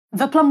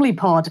The Plumley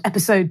Pod,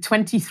 episode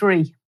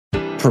 23.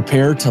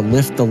 Prepare to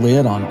lift the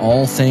lid on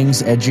all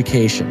things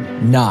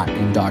education, not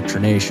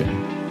indoctrination.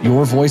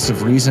 Your voice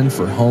of reason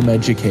for home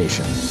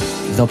education.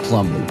 The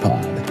Plumley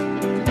Pod.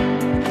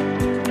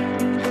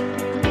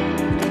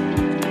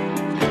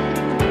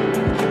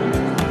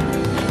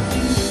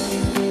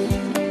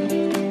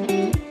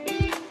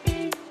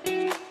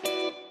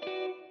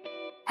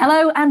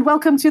 Hello and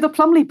welcome to the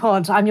Plumley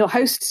Pod. I'm your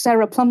host,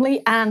 Sarah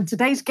Plumley, and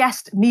today's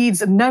guest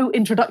needs no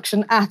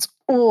introduction at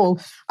all.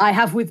 I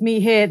have with me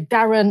here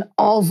Darren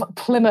of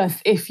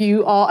Plymouth. If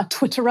you are a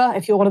Twitterer,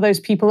 if you're one of those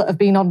people that have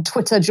been on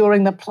Twitter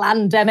during the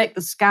plandemic,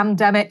 the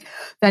scamdemic,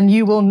 then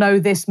you will know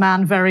this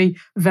man very,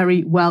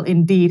 very well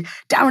indeed.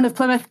 Darren of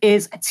Plymouth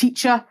is a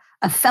teacher,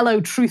 a fellow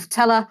truth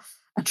teller,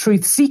 a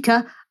truth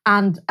seeker,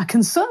 and a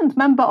concerned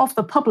member of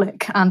the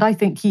public. And I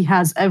think he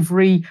has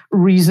every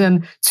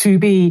reason to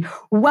be.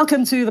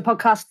 Welcome to the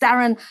podcast,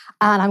 Darren.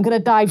 And I'm going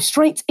to dive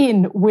straight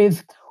in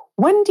with,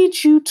 when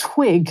did you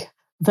twig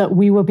that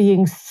we were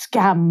being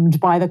scammed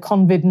by the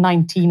COVID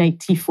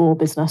 1984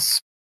 business?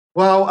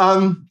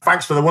 Well,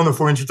 thanks for the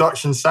wonderful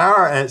introduction,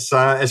 Sarah.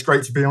 It's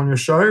great to be on your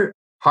show.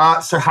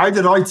 So how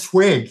did I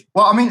twig?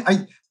 Well, I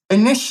mean,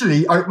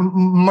 Initially,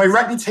 my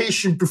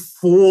reputation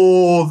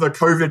before the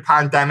COVID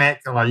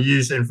pandemic, and I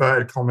use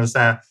inverted commas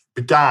there,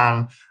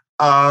 began.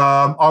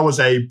 I was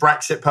a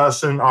Brexit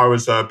person. I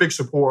was a big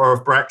supporter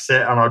of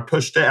Brexit, and I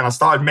pushed it. And I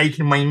started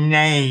making my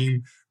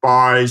name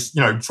by,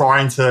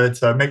 trying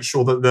to make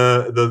sure that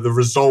the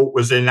result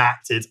was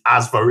enacted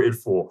as voted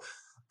for.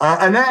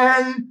 And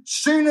then,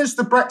 soon as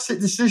the Brexit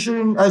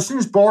decision, as soon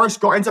as Boris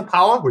got into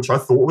power, which I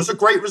thought was a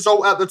great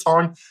result at the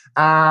time,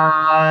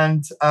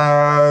 and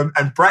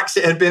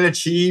Brexit had been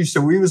achieved, so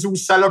we was all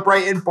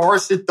celebrating.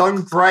 Boris had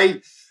done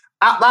great.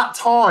 At that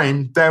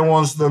time, there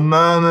was the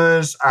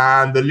murmurs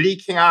and the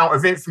leaking out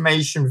of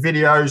information,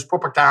 videos,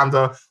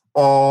 propaganda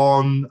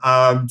on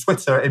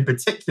Twitter in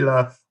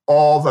particular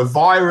of a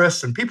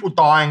virus and people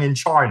dying in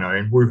China,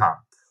 in Wuhan.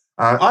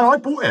 And I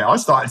bought it. I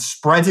started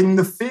spreading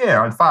the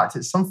fear. In fact,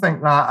 it's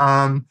something that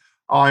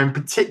I'm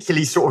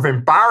particularly sort of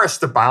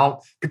embarrassed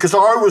about because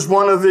I was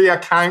one of the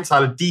accounts.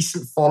 I had a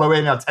decent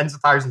following, I had tens of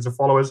thousands of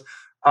followers.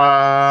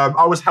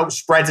 I was helped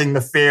spreading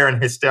the fear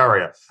and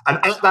hysteria. And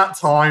at that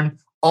time,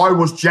 I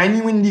was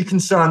genuinely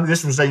concerned that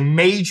this was a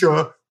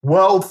major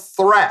world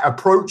threat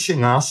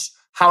approaching us.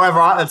 However,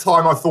 at the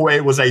time, I thought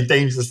it was a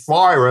dangerous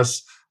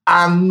virus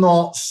and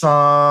not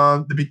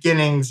the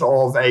beginnings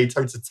of a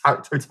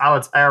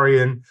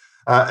totalitarian,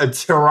 a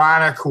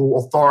tyrannical,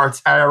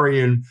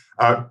 authoritarian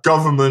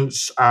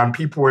governments and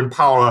people in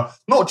power,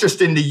 not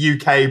just in the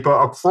UK, but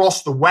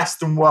across the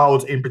Western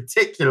world in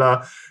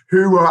particular,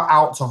 who were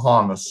out to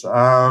harm us.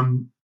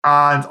 And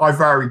I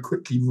very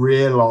quickly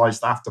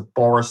realized after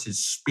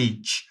Boris's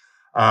speech,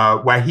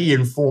 where he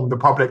informed the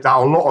public that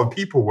a lot of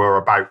people were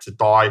about to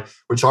die,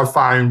 which I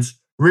found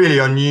really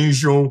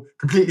unusual,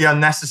 completely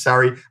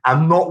unnecessary,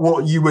 and not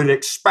what you would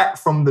expect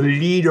from the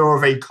leader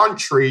of a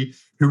country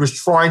who was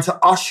trying to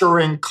usher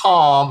in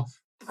calm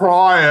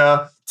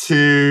prior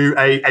to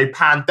a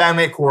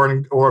pandemic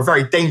or a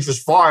very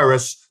dangerous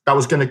virus that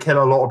was going to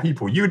kill a lot of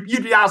people. You'd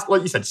be asked,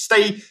 like you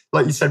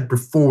said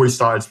before we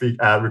started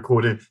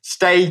recording,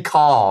 stay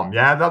calm.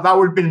 Yeah, that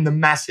would have been the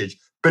message,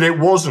 but it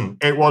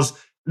wasn't. It was,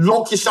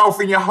 lock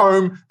yourself in your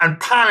home and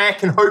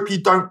panic and hope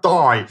you don't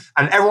die.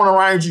 And everyone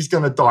around you is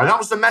going to die. That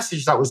was the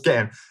message that was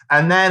getting.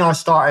 And then I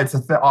started to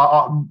think,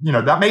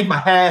 that made my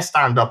hair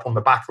stand up on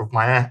the back of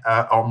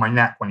my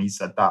neck when he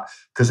said that,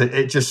 because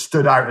it just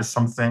stood out as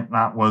something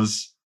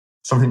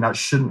that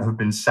shouldn't have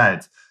been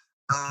said.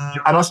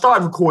 And I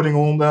started recording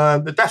all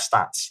the death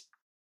stats.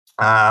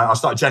 I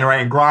started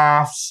generating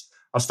graphs.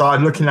 I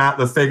started looking at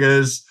the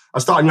figures. I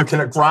started looking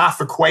at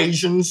graph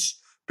equations,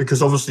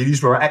 because obviously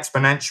these were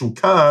exponential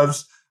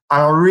curves.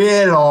 And I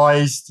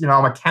realized,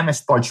 I'm a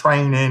chemist by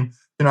training,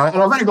 and I've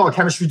only got a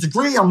chemistry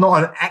degree. I'm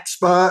not an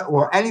expert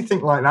or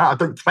anything like that. I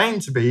don't claim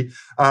to be,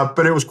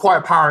 but it was quite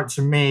apparent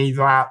to me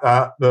that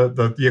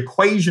the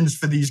equations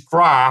for these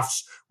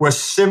graphs were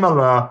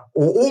similar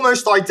or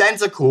almost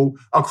identical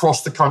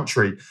across the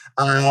country,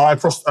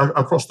 across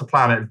the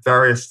planet,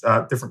 various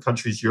different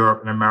countries,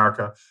 Europe and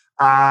America.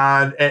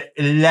 And it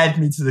led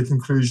me to the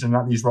conclusion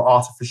that these were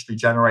artificially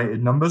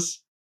generated numbers.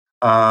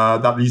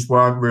 That these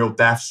weren't real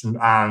deaths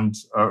and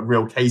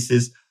real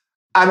cases.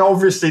 And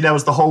obviously there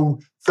was the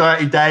whole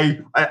 30-day,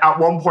 at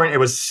one point it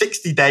was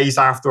 60 days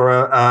after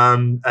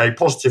a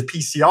positive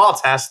PCR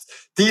test.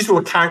 These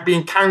were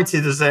being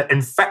counted as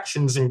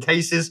infections and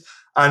cases.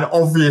 And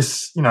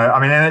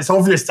and it's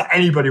obvious to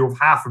anybody with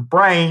half a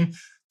brain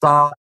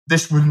that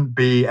this wouldn't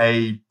be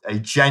a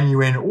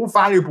genuine or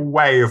valuable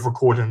way of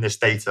recording this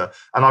data.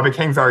 And I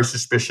became very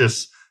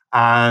suspicious.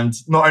 And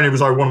not only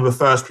was I one of the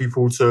first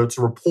people to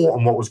report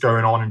on what was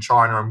going on in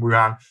China and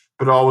Wuhan,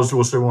 but I was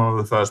also one of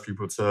the first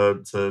people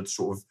to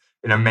sort of,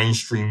 in a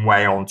mainstream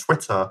way on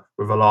Twitter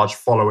with a large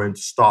following,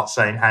 to start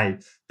saying, hey,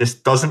 this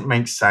doesn't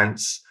make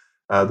sense.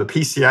 The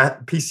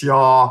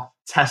PCR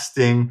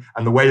testing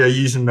and the way they're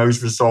using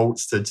those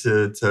results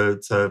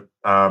to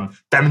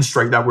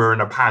demonstrate that we're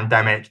in a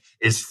pandemic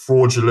is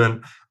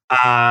fraudulent.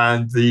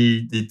 And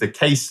the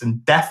case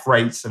and death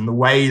rates and the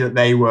way that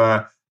they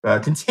were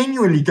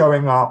continually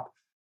going up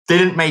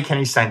didn't make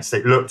any sense.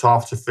 It looked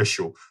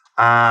artificial.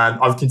 And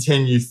I've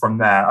continued from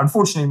there.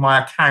 Unfortunately,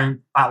 my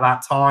account at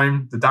that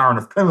time, the Darren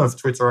of Plymouth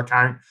Twitter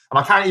account, and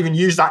I can't even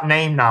use that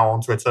name now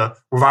on Twitter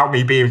without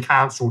me being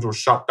cancelled or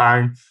shut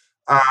down.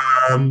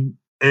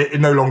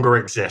 It no longer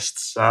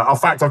exists. In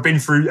fact, I've been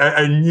through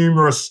a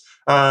numerous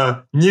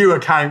new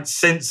accounts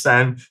since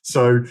then.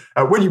 So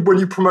when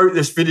you promote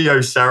this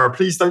video, Sarah,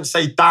 please don't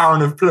say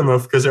Darren of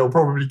Plymouth because it'll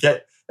probably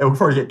get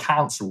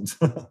cancelled.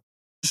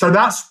 So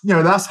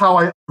that's how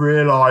I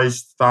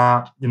realised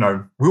that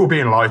we were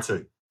being lied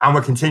to, and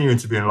we're continuing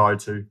to be lied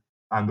to,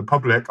 and the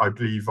public, I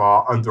believe,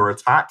 are under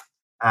attack.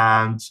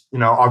 And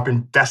I've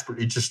been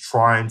desperately just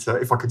trying to,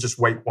 if I could just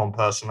wake one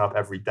person up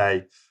every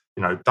day.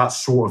 That's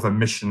sort of a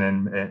mission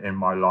in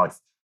my life.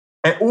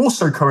 It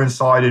also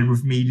coincided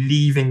with me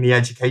leaving the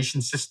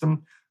education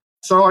system.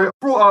 So I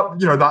brought up,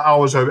 that I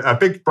was a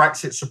big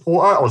Brexit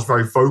supporter. I was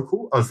very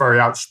vocal. I was very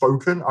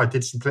outspoken. I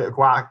did some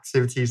political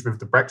activities with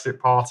the Brexit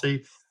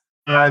Party.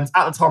 And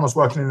at the time, I was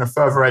working in a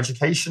further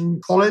education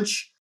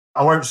college.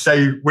 I won't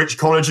say which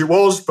college it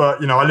was,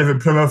 but, I live in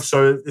Plymouth,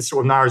 so it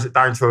sort of narrows it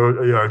down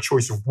to a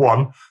choice of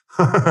one.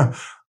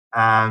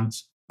 And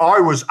I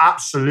was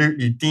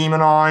absolutely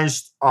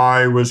demonized.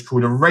 I was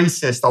called a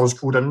racist. I was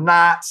called a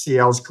Nazi.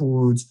 I was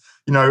called,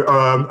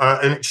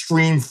 an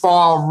extreme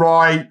far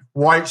right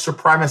white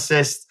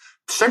supremacist,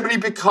 simply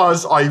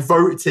because I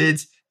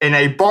voted in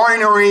a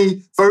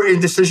binary voting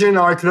decision.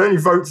 I could only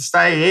vote to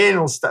stay in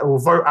or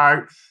vote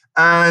out.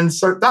 And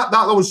so that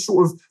was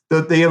sort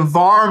of the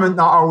environment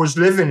that I was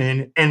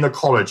living in the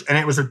college. And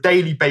it was a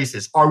daily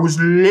basis. I was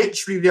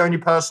literally the only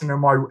person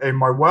in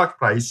my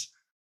workplace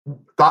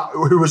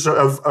who was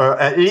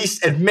at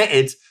least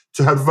admitted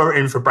to have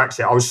voted for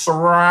Brexit. I was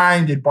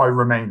surrounded by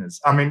Remainers.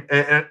 I mean,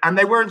 and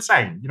they were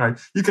insane.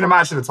 You can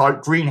imagine the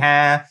type: green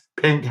hair,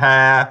 pink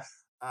hair,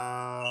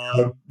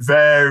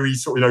 very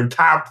sort of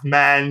camp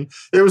men.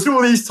 There was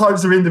all these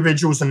types of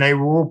individuals, and they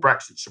were all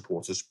Brexit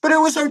supporters. But it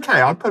was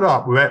okay. I put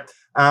up with it.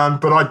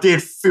 But I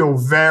did feel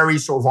very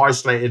sort of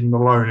isolated and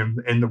alone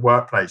in the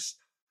workplace.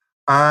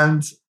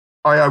 And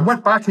I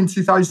went back in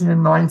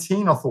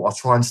 2019. I thought I'd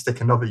try and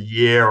stick another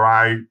year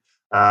out.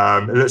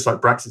 It looks like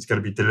Brexit's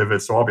going to be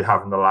delivered, so I'll be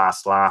having the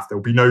last laugh.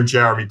 There'll be no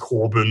Jeremy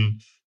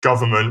Corbyn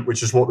government,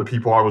 which is what the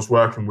people I was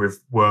working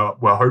with were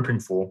hoping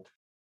for.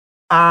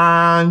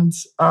 And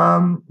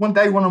one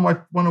day, one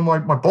of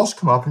my boss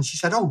come up and she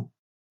said,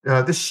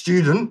 this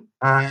student,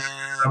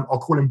 I'll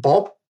call him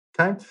Bob,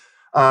 okay?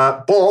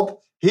 Bob,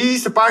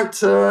 he's about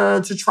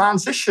to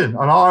transition.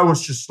 And I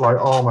was just like,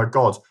 oh my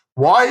God,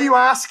 why are you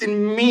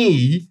asking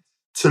me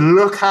to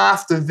look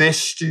after this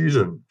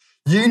student?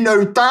 You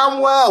know damn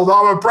well that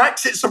I'm a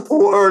Brexit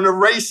supporter and a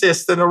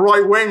racist and a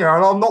right-winger,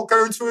 and I'm not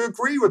going to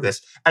agree with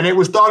this. And it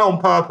was done on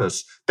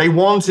purpose. They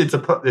wanted to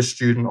put this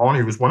student on.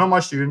 He was one of my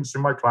students in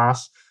my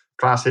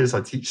classes.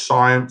 I teach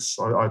science.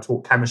 I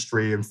taught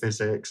chemistry and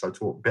physics. I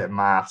taught a bit of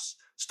maths,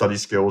 study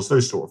skills,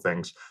 those sort of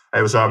things.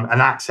 It was an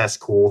access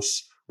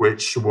course,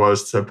 which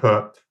was to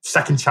put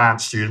second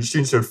chance students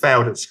who had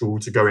failed at school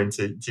to go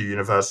into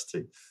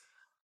university.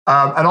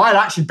 And I had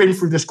actually been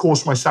through this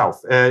course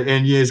myself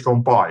in years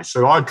gone by.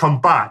 So I'd come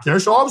back,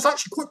 so I was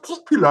actually quite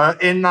popular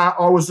in that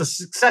I was a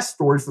success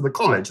story for the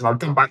college, and I'd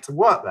come back to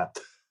work there.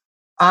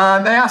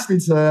 And they asked me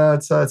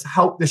to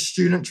help this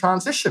student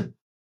transition.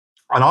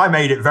 And I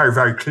made it very,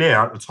 very clear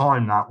at the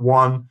time that,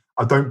 one,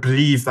 I don't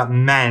believe that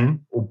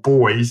men or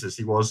boys, as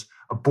he was,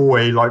 a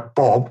boy like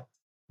Bob,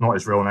 not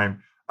his real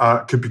name,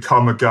 could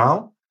become a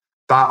girl.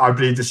 That I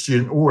believe the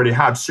student already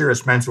had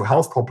serious mental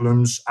health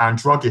problems and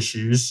drug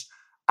issues,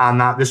 and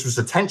that this was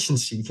attention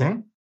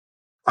seeking.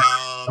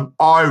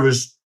 I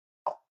was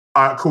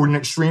called an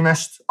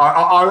extremist.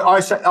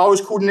 I said I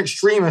was called an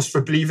extremist for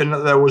believing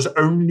that there was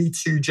only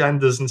two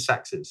genders and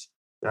sexes.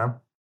 Yeah,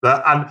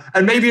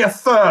 and maybe a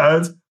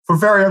third for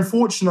very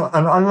unfortunate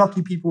and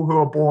unlucky people who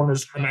are born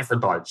as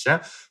hermaphrodites.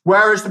 Yeah,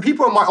 whereas the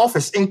people in my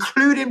office,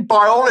 including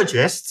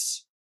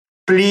biologists,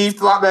 believed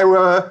that there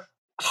were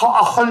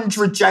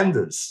 100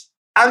 genders,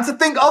 and to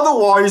think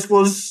otherwise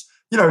was,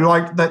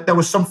 like that there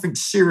was something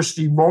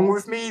seriously wrong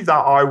with me, that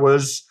I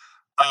was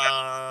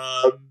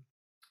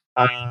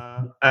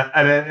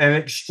an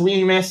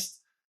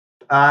extremist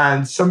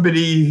and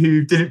somebody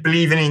who didn't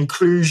believe in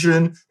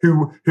inclusion,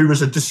 who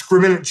was a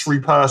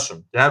discriminatory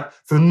person, yeah,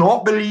 for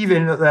not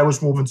believing that there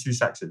was more than two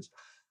sexes.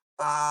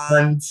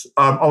 And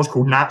I was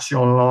called Nazi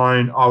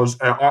online.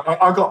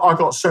 I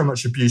got so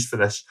much abuse for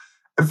this.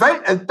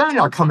 Then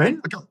I come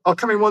in. I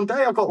come in one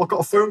day. I got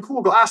a phone call.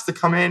 I got asked to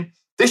come in.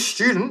 This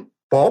student,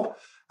 Bob,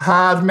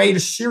 had made a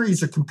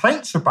series of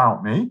complaints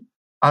about me,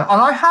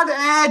 and I had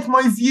aired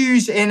my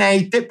views in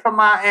a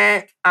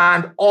diplomatic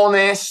and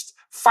honest,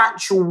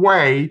 factual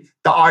way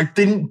that I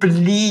didn't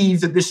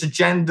believe that this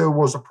agenda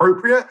was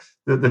appropriate,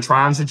 the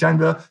trans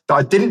agenda, that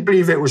I didn't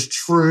believe it was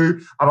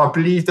true, and I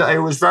believed that it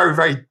was very,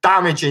 very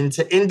damaging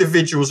to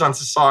individuals and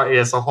society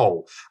as a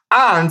whole,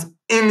 and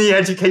in the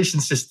education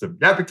system,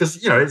 because,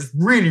 it's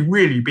really,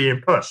 really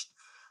being pushed.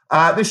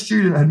 This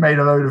student had made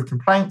a load of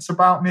complaints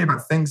about me,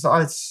 about things that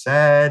I'd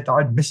said, that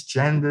I'd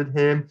misgendered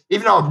him,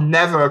 even though I've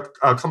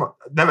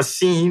never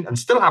seen and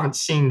still haven't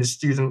seen the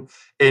student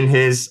in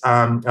his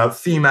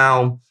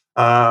female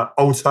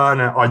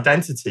alternate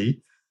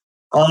identity.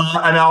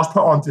 And I was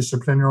put on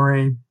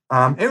disciplinary.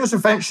 It was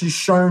eventually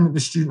shown that the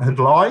student had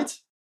lied.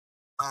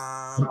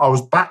 I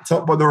was backed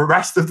up by the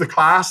rest of the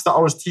class that I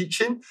was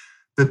teaching.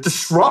 The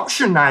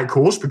disruption that it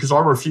caused, because I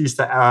refused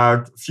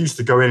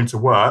to go into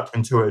work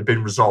until it had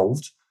been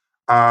resolved.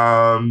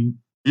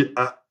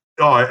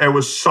 It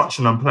was such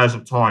an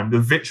unpleasant time. The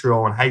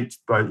vitriol and hate,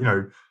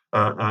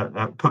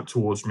 put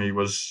towards me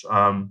was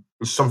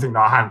something that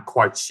I hadn't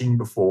quite seen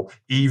before.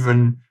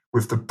 Even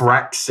with the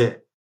Brexit,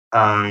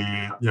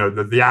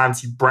 the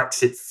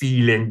anti-Brexit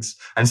feelings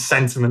and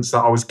sentiments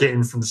that I was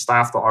getting from the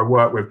staff that I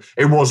work with,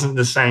 it wasn't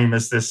the same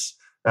as this.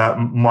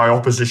 My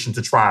opposition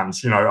to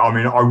trans.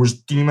 I was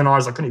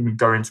demonized. I couldn't even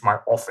go into my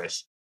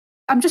office.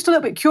 I'm just a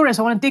little bit curious.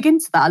 I want to dig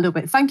into that a little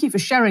bit. Thank you for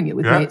sharing it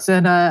with me. It's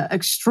an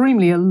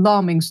extremely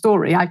alarming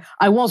story. I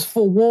was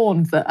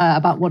forewarned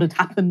about what had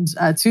happened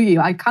to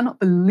you. I cannot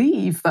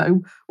believe,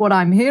 though, what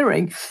I'm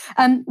hearing.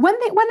 And when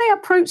they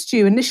approached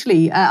you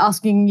initially,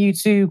 asking you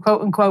to,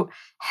 quote unquote,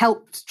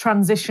 helped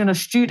transition a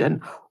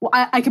student, well,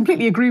 I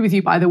completely agree with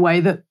you, by the way,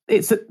 that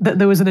that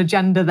there was an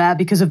agenda there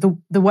because of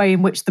the way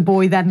in which the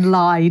boy then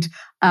lied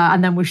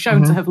and then was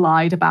shown to have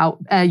lied about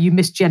you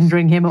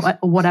misgendering him or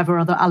whatever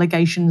other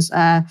allegations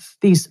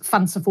these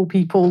fanciful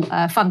people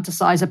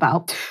fantasize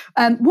about.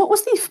 What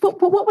was the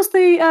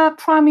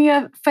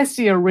primia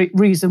facie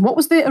reason? What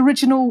was the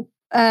original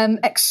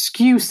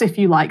excuse, if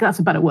you like? That's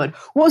a better word.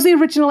 What was the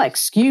original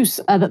excuse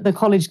that the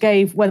college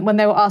gave when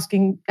they were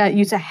asking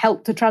you to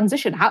help to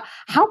transition? How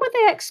were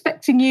they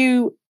expecting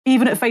you,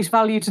 even at face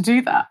value, to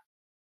do that?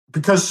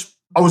 Because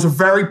I was a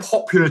very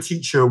popular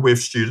teacher with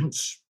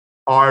students.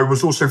 I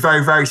was also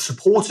very, very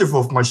supportive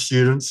of my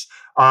students.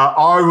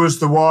 I was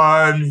the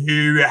one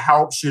who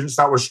helped students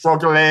that were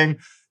struggling,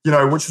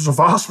 which was a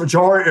vast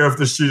majority of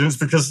the students,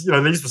 because,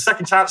 these were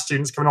second chance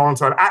students coming on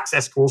to an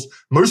access course.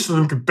 Most of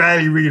them could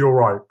barely read or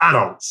write.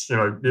 Adults,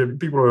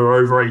 people who are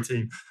over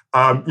 18.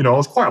 I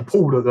was quite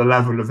appalled at the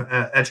level of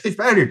education.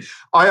 But anyway,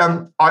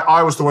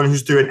 I was the one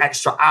who's doing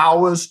extra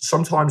hours,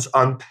 sometimes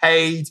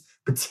unpaid,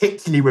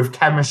 particularly with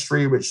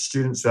chemistry, which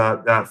students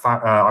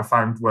I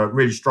found were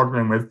really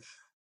struggling with.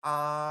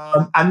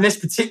 And this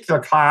particular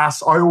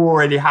class, I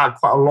already had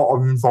quite a lot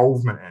of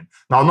involvement in.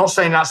 Now, I'm not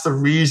saying that's the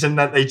reason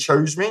that they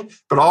chose me,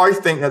 but I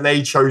think that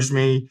they chose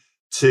me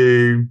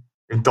to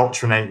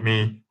indoctrinate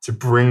me, to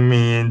bring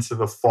me into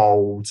the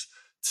fold,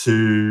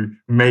 to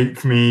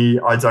make me,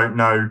 I don't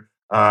know,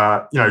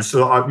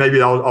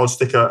 maybe I'll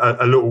stick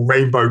a little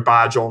rainbow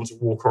badge on to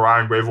walk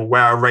around with, or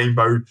wear a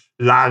rainbow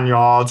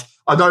lanyard.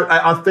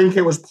 I think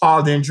it was part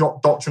of the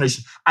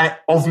indoctrination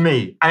of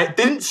me, and it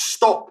didn't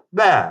stop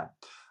there.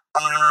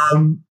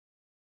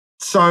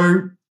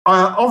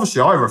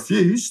 Obviously I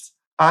refused,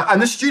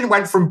 and the student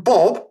went from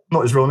Bob,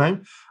 not his real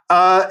name.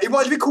 It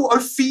wanted to be called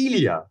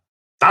Ophelia.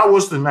 That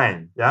was the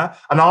name, yeah.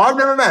 And I've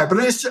never met her, but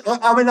I was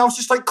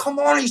just like, come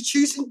on, he's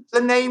choosing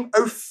the name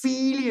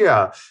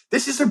Ophelia.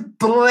 This is a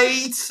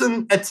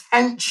blatant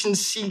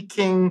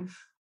attention-seeking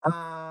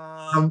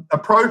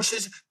approach.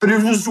 But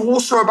it was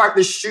also about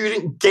the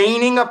student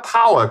gaining a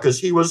power, because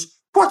he was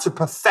quite a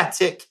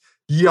pathetic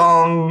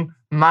young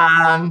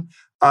man.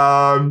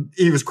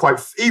 He was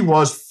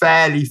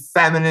fairly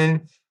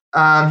feminine.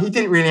 He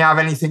didn't really have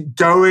anything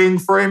going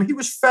for him. He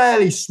was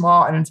fairly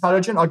smart and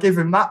intelligent. I'll give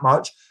him that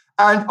much.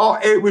 And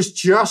it was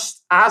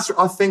just, as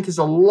I think is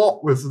a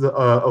lot with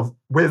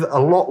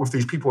with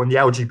these people in the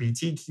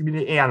LGBT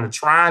community and the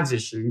trans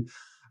issue,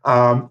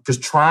 because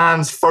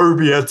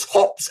transphobia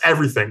tops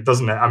everything,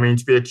 doesn't it? I mean,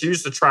 to be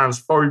accused of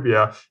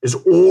transphobia is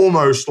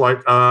almost like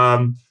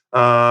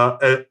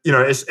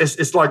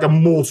it's like a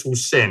mortal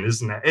sin,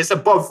 isn't it? It's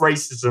above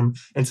racism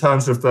in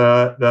terms of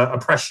the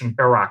oppression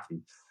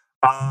hierarchy.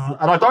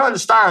 And I don't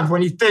understand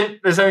when you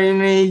think there's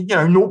only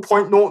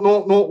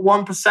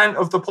 0.0001%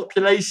 of the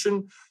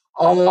population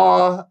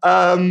are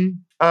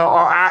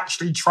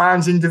actually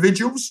trans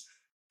individuals.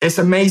 It's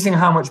amazing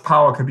how much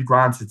power can be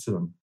granted to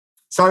them.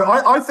 So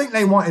I think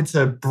they wanted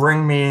to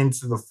bring me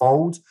into the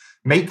fold,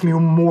 make me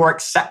more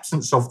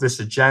acceptance of this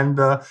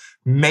agenda.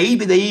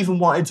 Maybe they even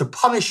wanted to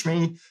punish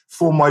me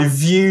for my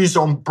views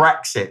on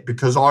Brexit,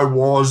 because I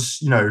was,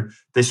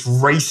 this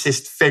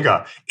racist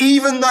figure.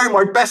 Even though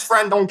my best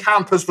friend on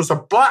campus was a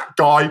black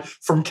guy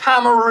from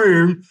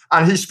Cameroon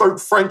and he spoke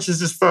French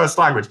as his first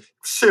language.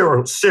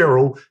 Cyril,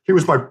 he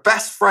was my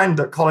best friend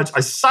at college.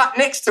 I sat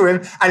next to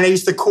him and they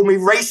used to call me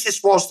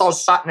racist whilst I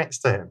was sat next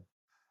to him.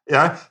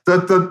 Yeah,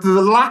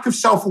 the lack of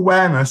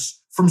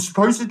self-awareness from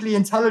supposedly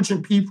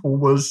intelligent people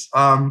was,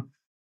 I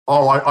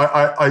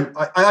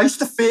I used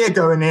to fear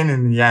going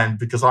in the end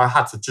because I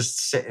had to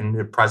just sit in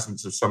the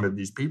presence of some of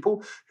these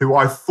people who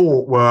I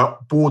thought were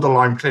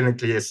borderline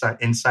clinically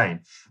insane.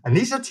 And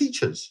these are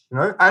teachers,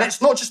 and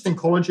it's not just in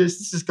colleges.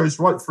 This just goes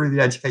right through the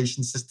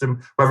education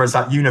system, whether it's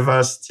at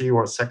university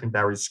or at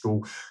secondary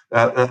school.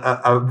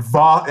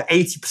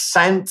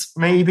 80%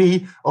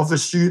 maybe of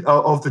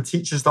the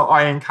teachers that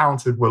I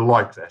encountered were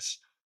like this.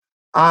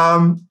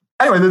 Anyway,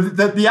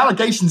 the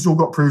allegations all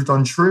got proved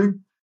untrue.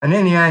 And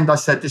in the end, I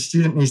said, this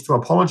student needs to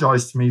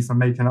apologize to me for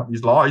making up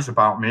these lies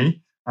about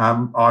me.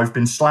 I've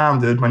been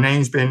slandered. My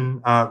name's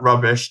been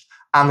rubbished.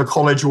 And the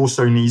college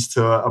also needs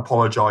to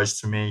apologize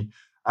to me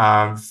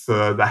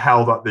for the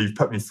hell that they've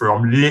put me through.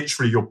 I'm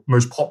literally your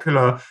most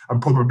popular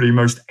and probably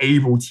most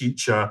able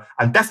teacher,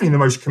 and definitely the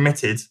most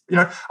committed.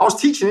 I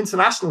was teaching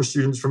international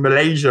students from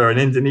Malaysia and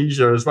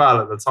Indonesia as well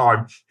at the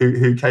time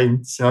who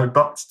came,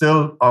 but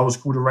still I was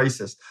called a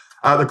racist.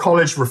 The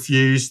college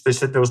refused. They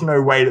said there was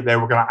no way that they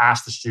were going to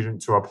ask the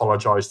student to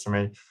apologize to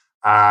me.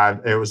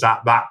 And it was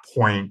at that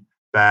point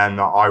then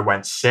that I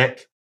went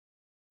sick.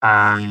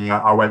 And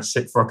I went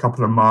sick for a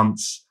couple of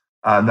months.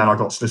 And then I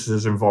got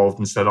solicitors involved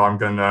and said, I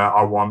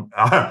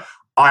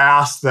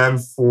asked them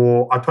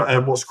I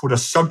put what's called a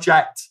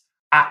subject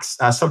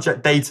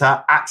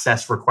data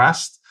access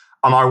request.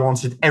 And I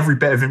wanted every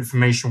bit of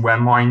information where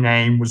my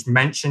name was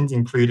mentioned,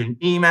 including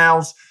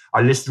emails.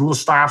 I listed all the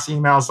staff's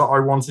emails that I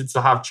wanted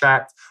to have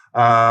checked.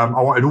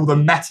 I wanted all the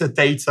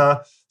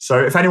metadata. So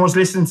if anyone's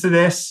listening to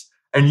this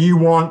and you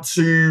want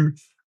to,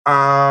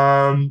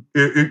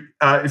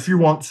 if you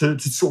want to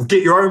sort of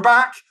get your own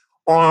back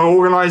on an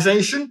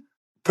organization,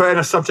 put in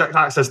a subject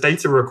access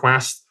data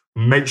request.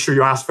 Make sure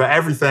you ask for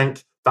everything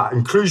that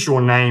includes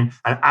your name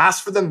and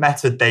ask for the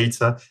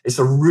metadata. It's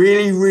a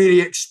really,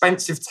 really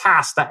expensive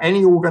task that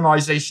any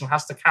organization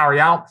has to carry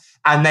out,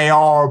 and they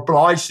are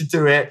obliged to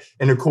do it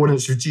in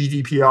accordance with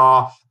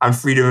GDPR and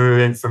freedom of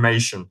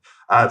information.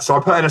 So I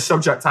put in a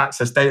subject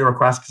access data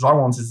request because I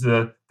wanted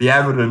the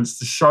evidence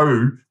to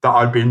show that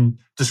I'd been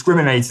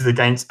discriminated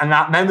against and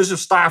that members of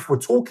staff were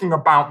talking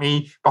about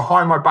me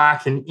behind my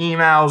back in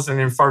emails and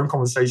in phone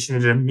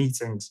conversations and in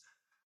meetings.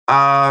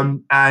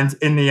 And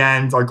in the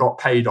end, I got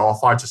paid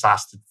off. I just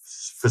asked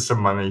for some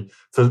money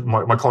for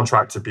my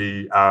contract to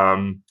be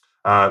honoured,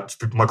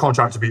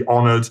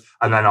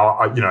 and then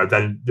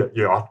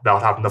they'll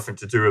have nothing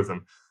to do with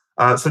them.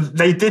 So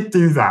they did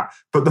do that,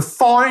 but the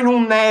final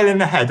nail in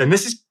the head, and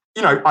this is,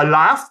 I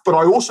laughed, but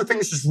I also think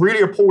this is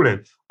really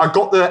appalling. I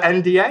got the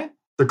NDA,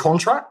 the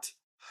contract,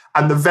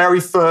 and the very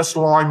first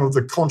line of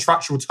the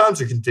contractual terms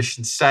and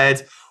conditions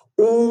said,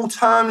 all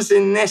terms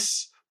in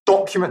this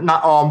document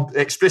that are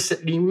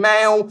explicitly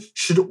male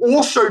should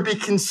also be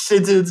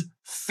considered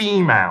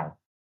female.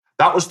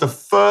 That was the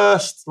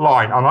first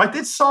line. And I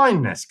did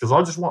sign this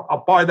because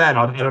by then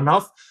I'd had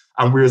enough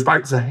and we was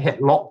about to hit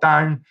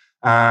lockdown.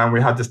 And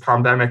we had this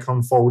pandemic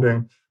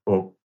unfolding,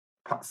 or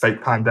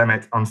fake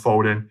pandemic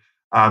unfolding.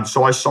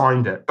 So I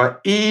signed it.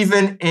 But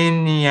even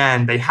in the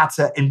end, they had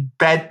to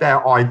embed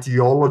their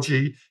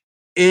ideology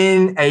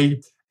in a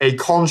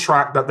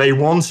contract that they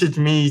wanted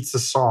me to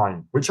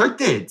sign, which I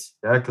did,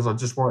 because I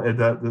just wanted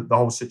the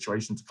whole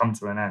situation to come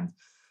to an end.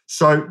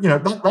 So,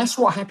 that's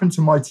what happened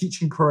to my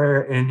teaching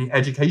career in the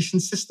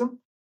education system.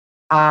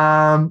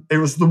 It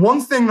was the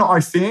one thing that I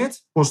feared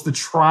was the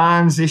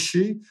trans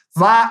issue.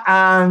 That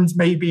and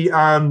maybe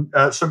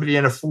somebody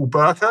in a full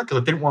burqa, because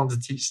I didn't want to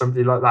teach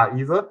somebody like that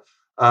either.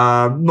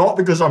 Not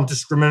because I'm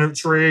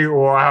discriminatory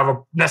or I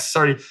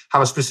necessarily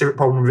have a specific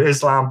problem with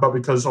Islam, but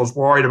because I was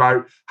worried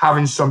about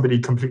having somebody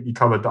completely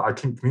covered that I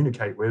couldn't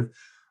communicate with.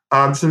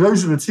 So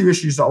those are the two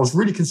issues that I was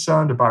really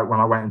concerned about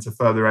when I went into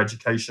further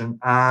education.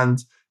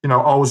 And,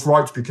 I was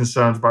right to be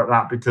concerned about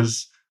that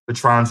because the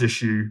trans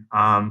issue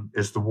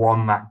is the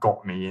one that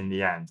got me in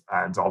the end.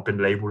 And I've been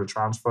labelled a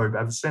transphobe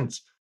ever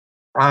since.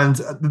 And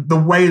the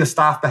way the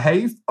staff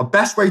behaved, the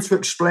best way to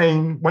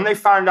explain, when they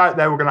found out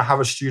they were going to have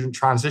a student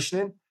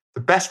transitioning,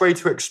 the best way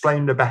to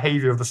explain the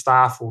behavior of the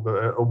staff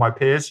or my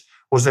peers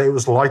was that it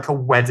was like a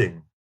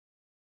wedding.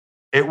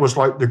 It was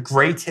like the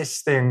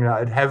greatest thing that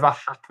had ever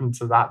happened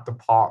to that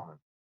department.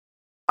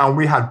 And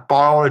we had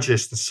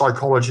biologists and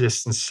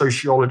psychologists and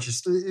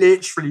sociologists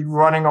literally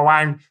running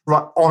around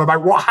on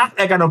about what hat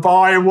they're going to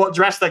buy and what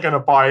dress they're going to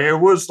buy. It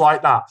was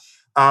like that.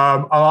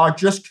 And I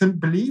just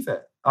couldn't believe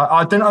it.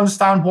 I didn't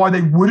understand why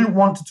they wouldn't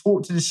want to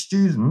talk to the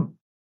student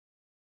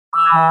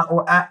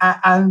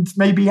and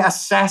maybe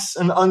assess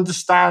and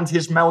understand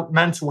his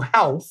mental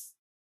health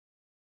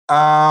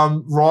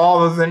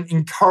rather than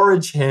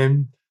encourage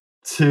him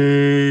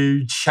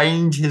to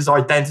change his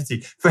identity,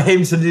 for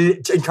him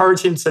to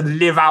encourage him to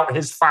live out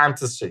his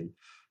fantasy.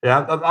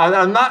 Yeah,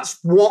 and that's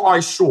what I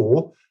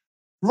saw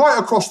right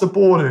across the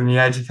board in the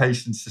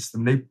education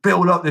system. They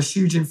build up this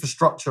huge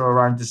infrastructure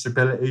around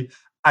disability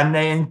and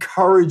they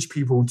encourage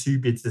people to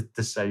be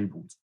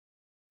disabled.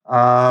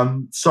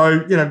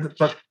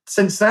 But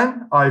since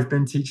then, I've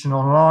been teaching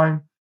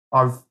online.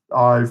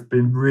 I've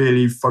been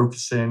really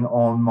focusing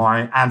on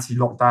my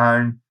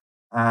anti-lockdown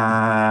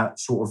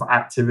sort of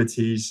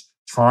activities,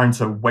 trying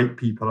to wake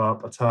people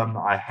up, a term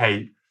that I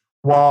hate,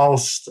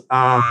 whilst,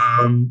 I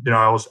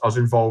was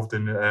involved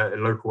in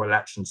local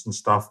elections and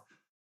stuff.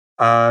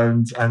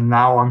 And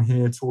now I'm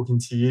here talking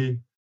to you,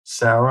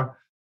 Sarah,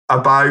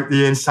 about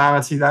the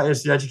insanity that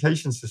is the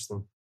education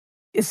system.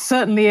 It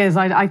certainly is.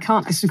 I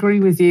can't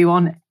disagree with you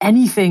on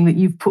anything that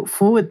you've put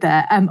forward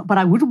there. But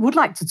I would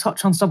like to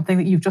touch on something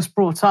that you've just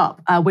brought up,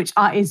 which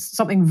is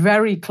something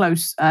very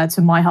close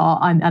to my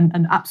heart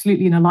and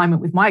absolutely in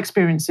alignment with my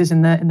experiences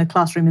in the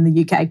classroom in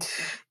the UK.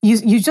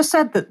 You just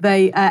said that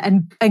they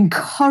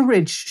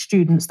encourage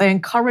students, they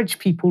encourage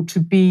people to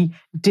be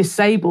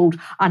disabled.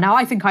 And now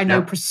I think I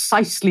know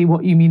precisely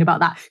what you mean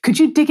about that. Could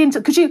you dig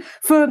into,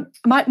 for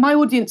my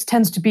audience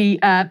tends to be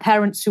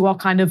parents who are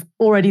kind of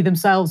already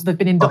themselves, they've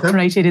been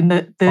indoctrinated in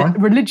the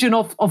religion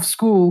of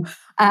school,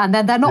 and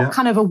then they're not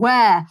kind of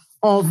aware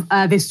of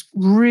this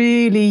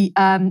really,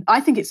 I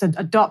think it's a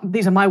dark,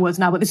 these are my words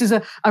now, but this is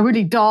a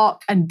really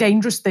dark and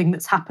dangerous thing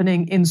that's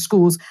happening in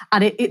schools.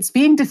 And it's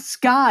being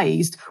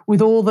disguised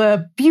with all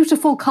the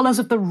beautiful colours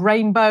of the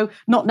rainbow,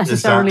 not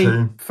necessarily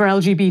for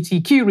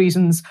LGBTQ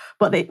reasons,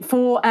 but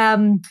for,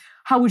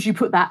 how would you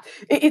put that?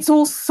 It's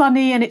all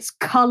sunny and it's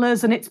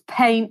colours and it's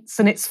paints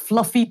and it's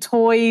fluffy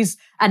toys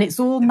and it's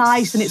all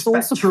nice and it's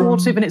all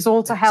supportive and it's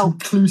all to help.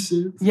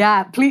 Inclusive.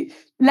 Yeah, please.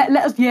 Let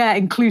us,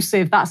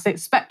 inclusive, that's it.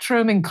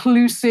 Spectrum,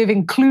 inclusive,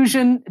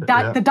 inclusion,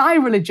 the DI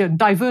religion,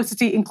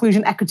 diversity,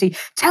 inclusion, equity.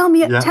 Tell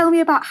me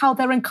about how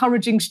they're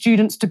encouraging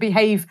students to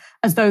behave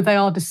as though they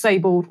are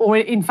disabled or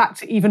in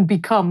fact even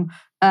become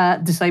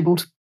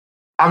disabled.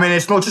 I mean,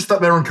 it's not just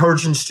that they're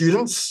encouraging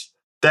students,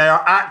 they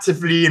are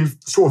actively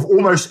sort of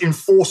almost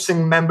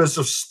enforcing members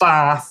of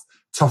staff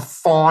to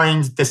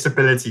find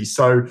disability.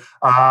 So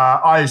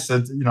I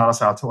said, I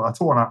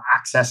taught on an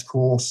access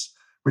course.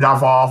 We'd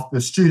have the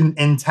student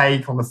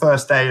intake on the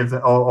first day of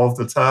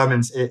the term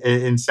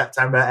in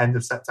September, end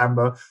of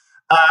September.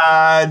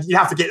 And you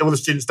have to get all the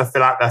students to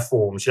fill out their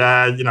forms.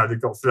 Yeah,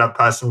 they've got to fill out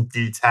personal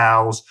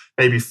details,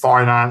 maybe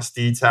finance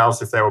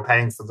details if they were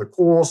paying for the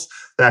course,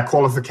 their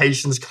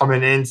qualifications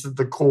coming into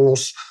the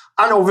course,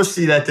 and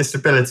obviously their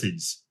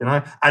disabilities,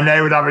 And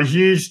they would have a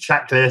huge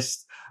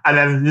checklist. And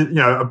then,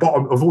 at the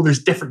bottom of all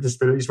these different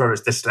disabilities, whether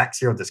it's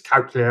dyslexia or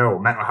dyscalculia or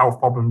mental health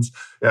problems,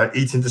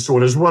 eating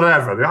disorders,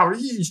 whatever, they have a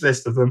huge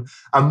list of them.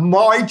 And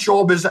my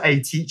job as a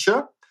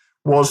teacher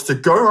was to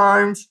go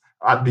around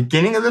at the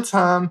beginning of the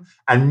term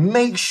and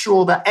make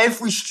sure that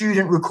every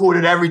student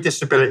recorded every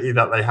disability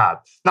that they had.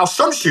 Now,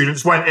 some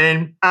students went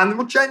in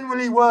and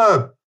generally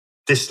were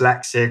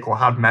dyslexic or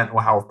had mental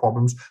health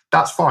problems.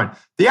 That's fine.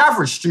 The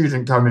average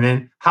student coming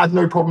in had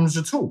no problems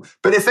at all.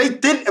 But if I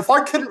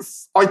couldn't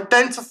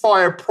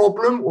identify a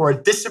problem or a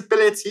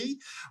disability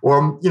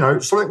or,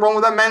 something wrong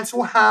with their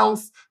mental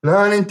health,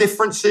 learning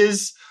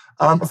differences,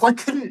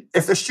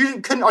 if the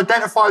student couldn't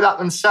identify that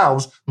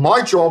themselves,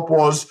 my job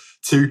was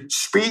to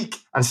speak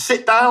and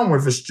sit down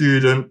with the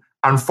student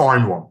and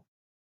find one.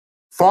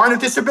 Find a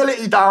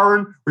disability,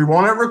 Darren. We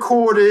want it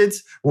recorded.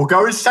 We'll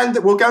go and send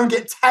it. We'll go and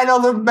get 10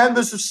 other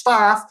members of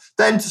staff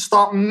then to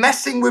start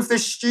messing with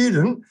this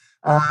student,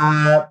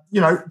 trying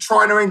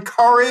to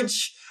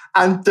encourage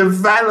and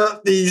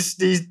develop these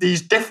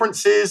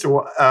differences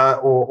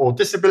or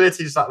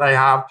disabilities that they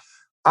have.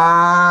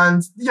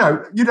 And,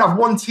 you'd have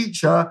one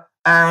teacher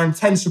and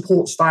 10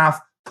 support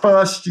staff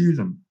per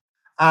student.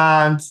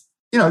 And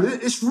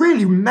it's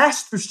really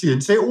messed with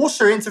students. It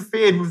also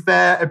interfered with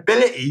their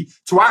ability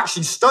to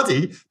actually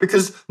study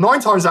because 9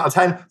 times out of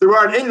 10, they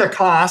weren't in the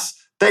class,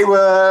 they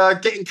were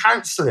getting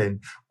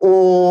counselling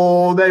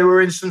or they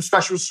were in some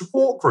special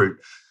support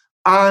group.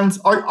 And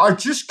I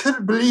just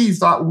couldn't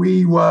believe that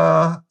we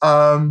were,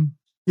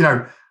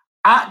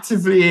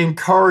 actively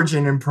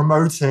encouraging and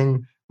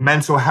promoting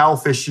mental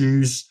health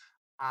issues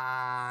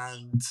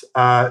and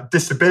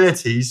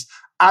disabilities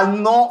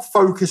and not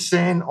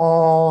focusing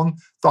on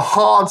the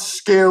hard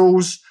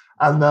skills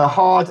and the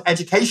hard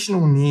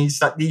educational needs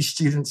that these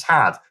students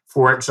had.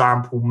 For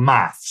example,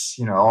 maths.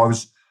 I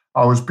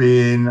was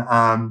being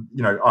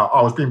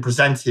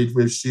presented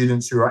with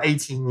students who are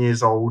 18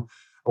 years old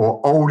or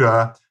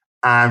older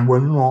and were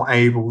not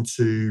able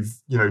to,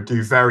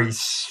 do very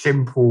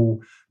simple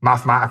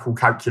mathematical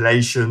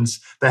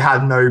calculations. They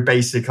had no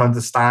basic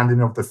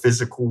understanding of the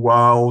physical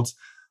world.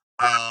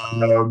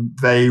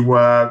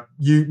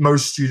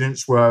 Most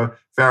students were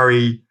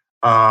very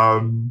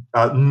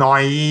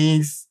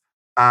naive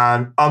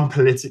and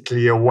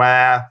unpolitically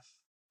aware.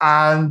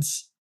 And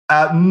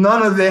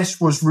none of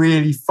this was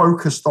really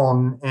focused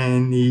on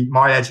in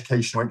my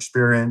educational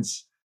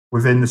experience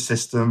within the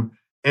system.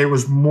 It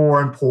was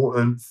more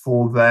important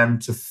for them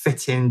to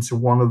fit into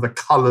one of the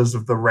colours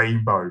of the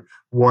rainbow,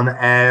 one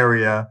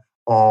area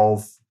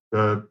of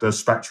the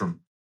spectrum.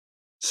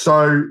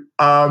 So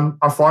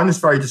I find this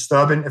very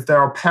disturbing. If there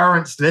are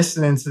parents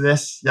listening to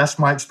this, yes,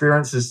 my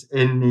experience is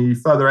in the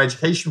further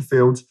education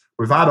field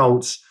with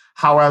adults.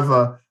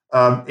 However,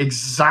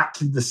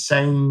 exactly the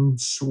same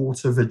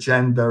sort of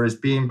agenda is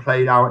being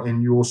played out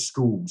in your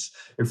schools.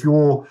 If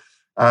you're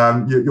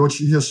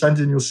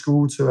sending your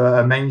school to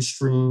a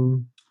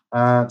mainstream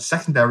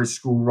secondary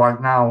school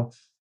right now,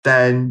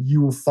 then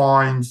you will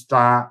find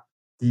that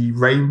the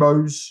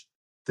rainbows,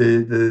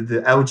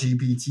 the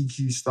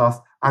LGBTQ stuff,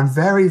 and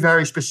very,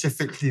 very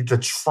specifically the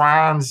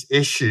trans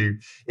issue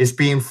is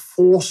being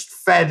forced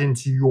fed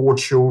into your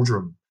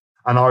children.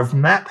 And I've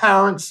met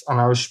parents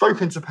and I've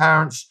spoken to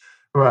parents,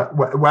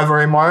 whether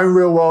in my own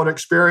real world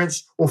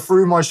experience or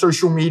through my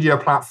social media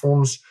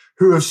platforms,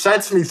 who have said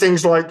to me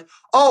things like,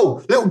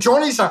 oh, little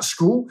Johnny's at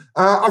school.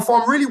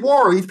 I'm really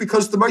worried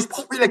because the most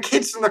popular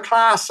kids in the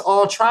class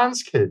are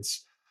trans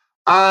kids.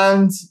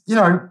 And, you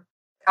know,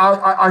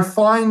 I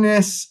find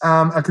this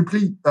a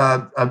complete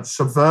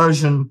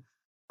subversion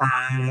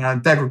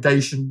and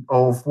degradation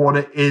of what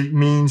it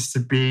means to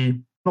be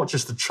not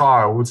just a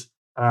child,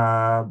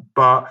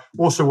 but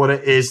also what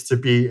it is to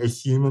be a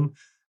human.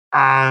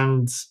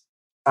 And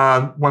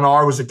when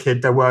I was a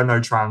kid, there were no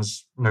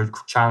trans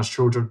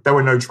children. There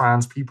were no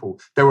trans people.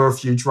 There were a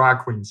few drag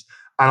queens.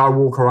 And I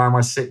walk around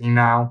my city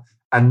now,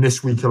 and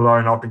this week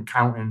alone, I've been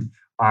counting.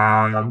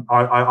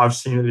 I've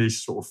seen at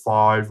least sort of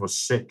 5 or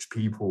 6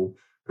 people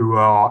who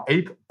are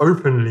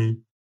openly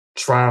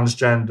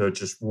transgender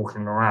just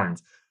walking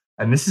around.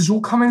 And this is all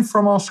coming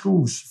from our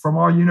schools, from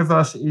our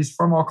universities,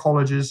 from our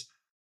colleges.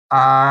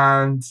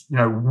 And, you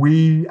know,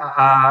 we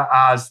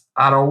as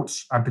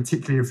adults, and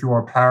particularly if you're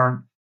a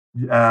parent,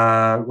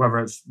 whether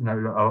it's, you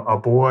know, a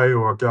boy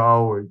or a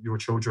girl or your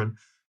children,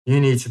 you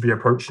need to be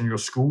approaching your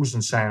schools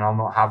and saying, I'm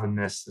not having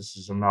this, this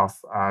is enough,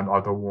 and I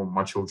don't want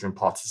my children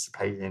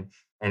participating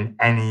in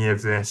any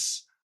of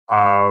this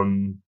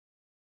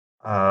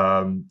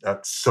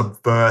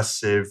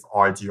subversive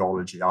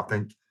ideology. I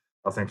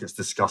think it's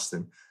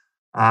disgusting.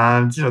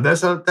 And, you know,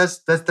 there's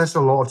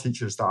a lot of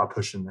teachers that are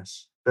pushing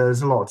this.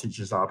 There's a lot of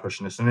teachers that are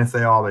pushing this. And if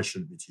they are, they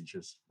shouldn't be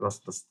teachers.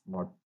 That's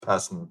my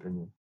personal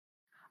opinion.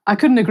 I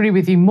couldn't agree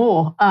with you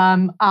more.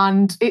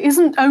 And it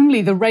isn't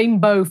only the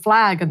rainbow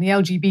flag and the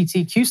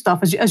LGBTQ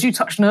stuff. As you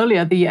touched on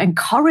earlier, the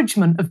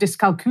encouragement of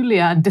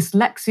dyscalculia and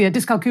dyslexia.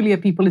 Dyscalculia,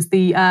 people, is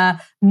the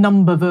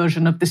number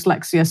version of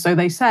dyslexia, so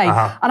they say.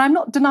 And I'm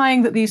not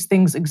denying that these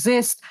things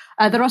exist.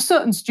 There are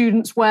certain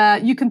students where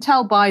you can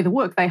tell by the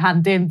work they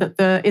hand in that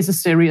there is a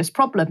serious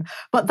problem.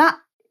 But that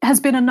has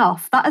been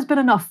enough. That has been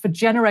enough for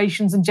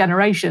generations and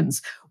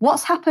generations.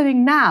 What's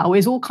happening now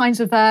is all kinds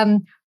of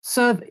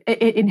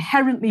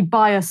inherently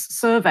biased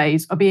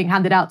surveys are being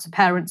handed out to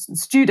parents and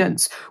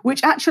students,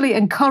 which actually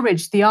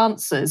encourage the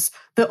answers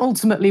that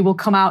ultimately will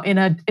come out in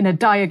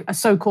a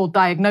so-called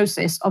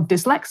diagnosis of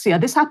dyslexia.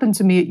 This happened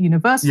to me at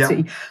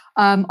university.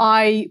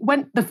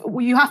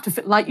 You have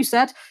to, like you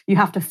said, you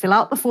have to fill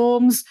out the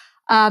forms.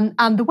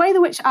 And the way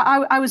in which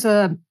I was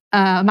a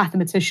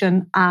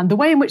mathematician, and the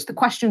way in which the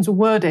questions were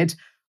worded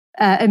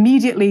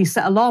immediately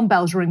set alarm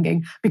bells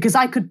ringing, because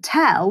I could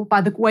tell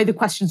by the way the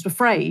questions were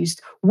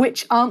phrased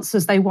which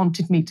answers they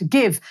wanted me to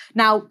give.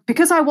 Now,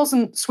 because I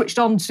wasn't switched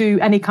on to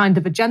any kind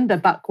of agenda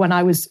back when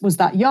I was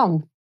that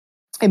young,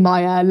 in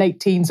my late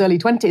teens, early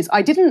 20s,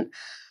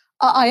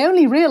 I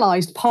only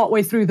realised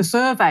partway through the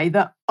survey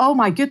that, oh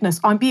my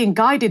goodness, I'm being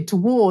guided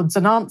towards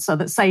an answer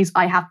that says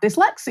I have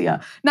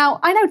dyslexia.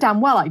 Now, I know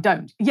damn well I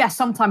don't. Yes,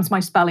 sometimes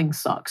my spelling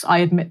sucks, I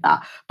admit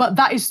that. But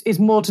that is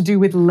more to do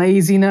with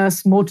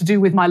laziness, more to do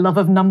with my love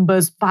of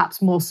numbers,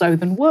 perhaps more so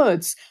than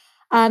words.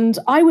 And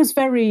I was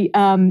very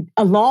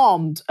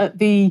alarmed at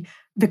the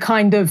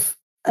kind of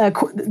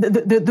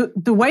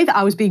the way that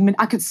I was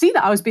I could see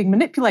that I was being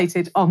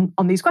manipulated on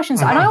these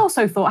questions. And I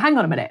also thought, hang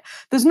on a minute,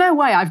 there's no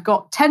way I've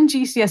got 10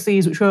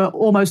 GCSEs, which were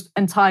almost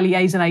entirely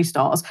A's and A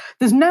stars.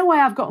 There's no way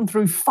I've gotten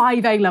through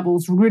 5 A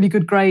levels, really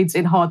good grades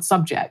in hard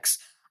subjects,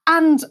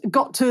 and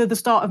got to the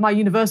start of my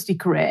university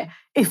career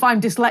if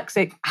I'm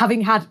dyslexic,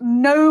 having had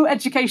no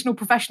educational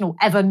professional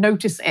ever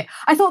notice it.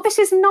 I thought, this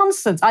is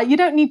nonsense. You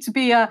don't need to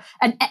be an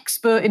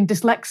expert in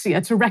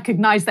dyslexia to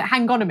recognise that,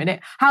 hang on a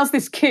minute, how's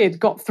this kid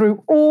got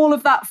through all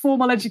of that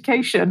formal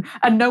education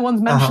and no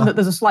one's mentioned that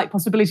there's a slight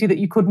possibility that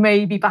you could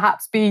maybe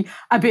perhaps be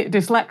a bit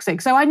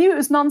dyslexic? So I knew it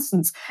was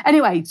nonsense.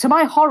 Anyway, to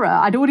my horror,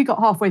 I'd already got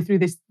halfway through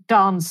this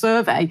darn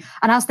survey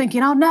and I was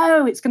thinking, oh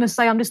no, it's going to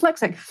say I'm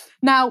dyslexic.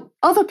 Now,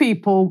 other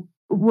people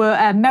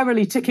were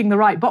merrily ticking the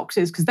right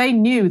boxes because they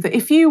knew that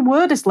if you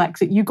were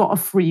dyslexic, you got a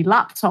free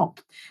laptop.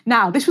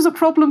 Now, this was a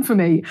problem for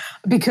me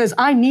because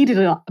I needed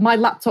my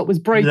laptop was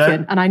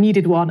broken and I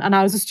needed one, and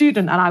I was a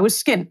student and I was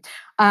skint.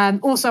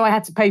 Also, I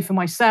had to pay for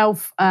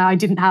myself. I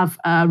didn't have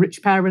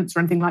rich parents or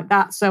anything like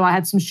that, so I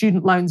had some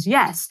student loans,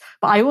 yes,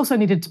 but I also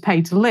needed to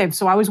pay to live.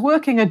 So I was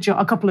working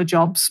a couple of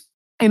jobs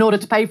in order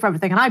to pay for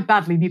everything. And I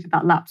badly needed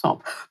that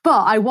laptop.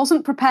 But I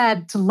wasn't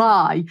prepared to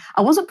lie.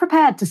 I wasn't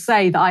prepared to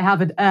say that I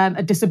have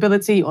a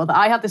disability or that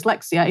I have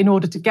dyslexia in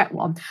order to get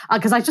one.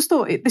 Because I just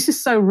thought, this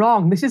is so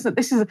wrong.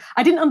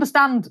 I didn't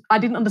understand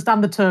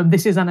the term,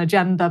 this is an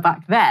agenda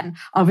back then.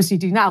 I obviously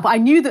do now. But I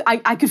knew that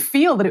I could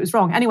feel that it was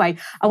wrong. Anyway,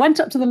 I went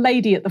up to the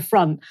lady at the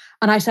front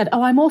and I said,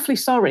 oh, I'm awfully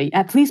sorry.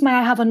 Please, may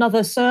I have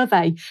another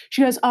survey?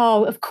 She goes,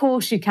 oh, of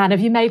course you can. Have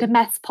you made a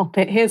meth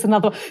puppet? Here's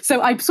another.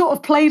 So I sort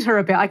of played her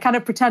a bit. I kind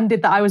of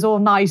pretended that I was all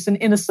nice and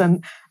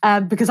innocent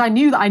because I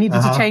knew that I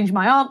needed to change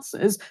my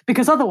answers,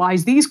 because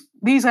otherwise these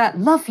these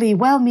lovely,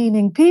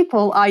 well-meaning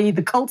people, i.e.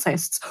 the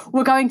cultists,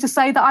 were going to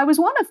say that I was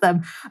one of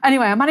them.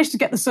 Anyway, I managed to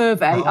get the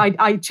survey.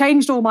 I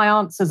changed all my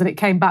answers and it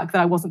came back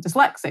that I wasn't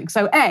dyslexic.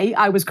 So A,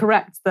 I was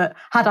correct that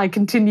had I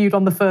continued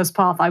on the first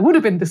path, I would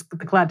have been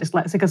declared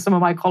dyslexic, as some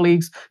of my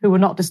colleagues who were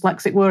not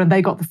dyslexic were, and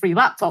they got the free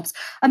laptops.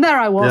 And there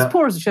I was,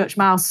 poor as a church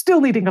mouse,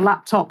 still needing a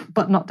laptop,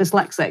 but not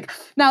dyslexic.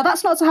 Now,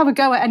 that's not to have a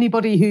go at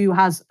anybody who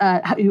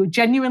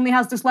genuinely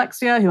has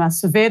dyslexia, who has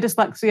severe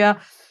dyslexia.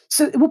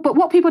 So, but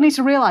what people need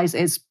to realize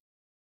is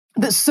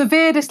that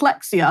severe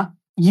dyslexia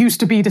used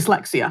to be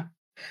dyslexia.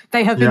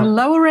 They have been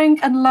lowering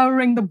and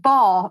lowering the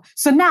bar.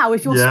 So now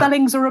if your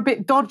spellings are a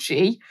bit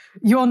dodgy,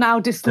 you're now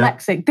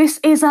dyslexic. Yeah. This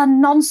is a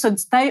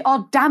nonsense. They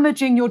are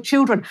damaging your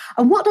children.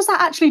 And what does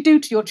that actually do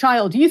to your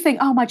child? Do you think,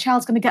 oh, my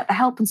child's going to get the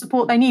help and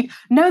support they need?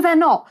 No, they're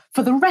not.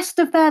 For the rest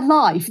of their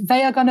life,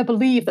 they are going to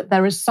believe that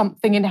there is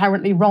something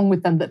inherently wrong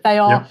with them, that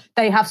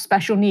they have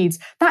special needs.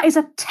 That is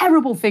a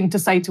terrible thing to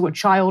say to a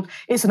child.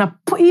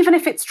 Even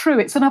if it's true,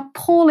 it's an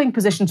appalling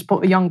position to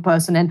put a young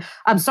person in.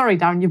 I'm sorry,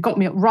 Darren, you've got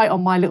me right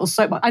on my little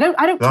soapbox. I don't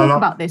talk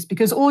about this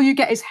because all you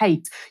get is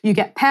hate. You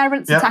get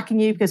parents attacking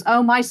you because,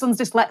 oh, my son's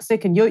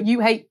dyslexic and you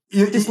hate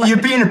dyslexia.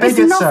 You're being a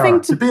bigot, Sarah.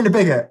 You're being a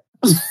bigot.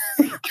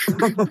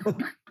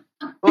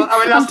 Well,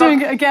 I mean, I'm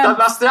doing it again.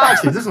 That's the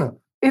attitude, isn't it?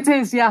 It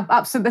is, yeah,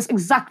 absolutely. That's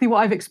exactly what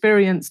I've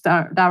experienced,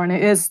 Darren.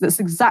 It is. That's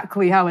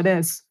exactly how it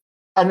is.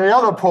 And the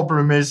other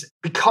problem is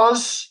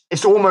because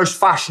it's almost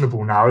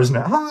fashionable now, isn't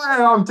it?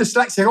 Hi, I'm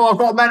dyslexic. Oh, I've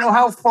got a mental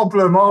health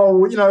problem.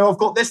 Oh, I've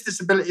got this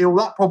disability or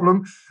that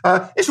problem.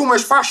 It's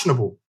almost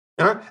fashionable.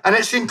 And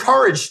it's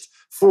encouraged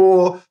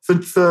for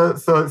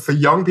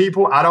young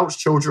people, adults,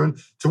 children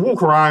to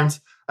walk around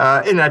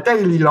in their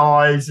daily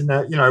lives, and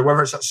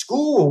whether it's at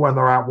school or when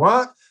they're at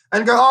work,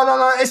 and go, oh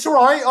no, it's all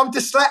right, I'm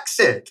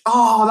dyslexic.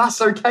 Oh,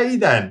 that's okay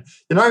then.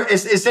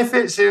 It's as if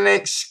it's an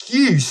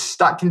excuse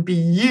that can be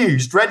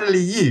used, readily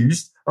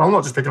used. Well, I'm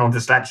not just picking on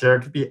dyslexia.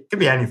 It could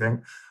be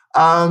anything.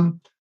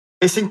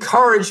 It's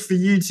encouraged for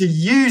you to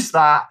use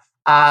that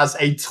as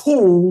a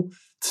tool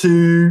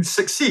to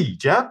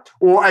succeed,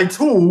 or a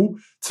tool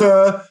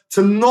to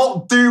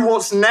not do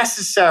what's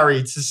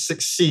necessary to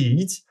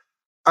succeed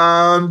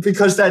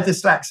because they're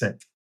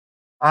dyslexic.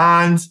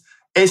 And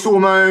it's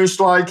almost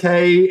like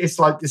it's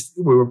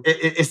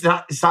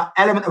that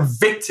element of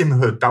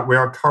victimhood that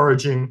we're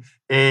encouraging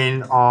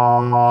in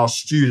our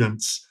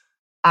students.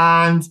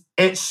 And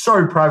it's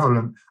so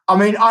prevalent. I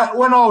mean,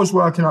 when I was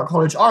working at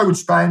college, I would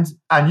spend,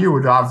 and you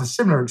would have a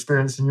similar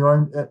experience in your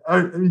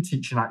own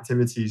teaching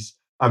activities,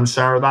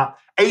 Sarah, that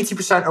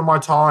 80% of my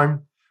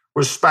time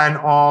was spent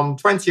on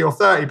 20 or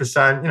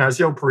 30%, it's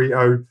the old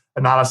Pareto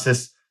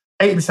analysis.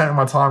 80% of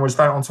my time was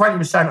spent on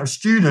 20% of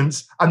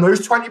students. And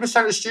those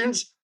 20% of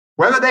students,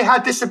 whether they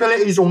had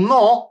disabilities or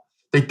not,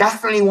 they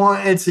definitely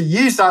wanted to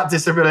use that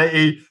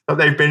disability that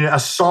they've been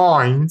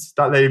assigned,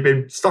 that they've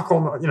been stuck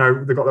on,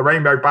 they've got the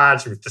rainbow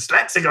badge with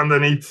dyslexic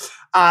underneath.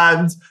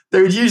 And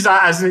they would use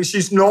that as an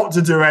excuse not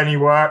to do any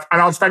work.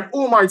 And I'd spend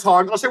all my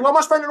time. I'd say, well, am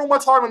I spending all my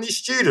time on these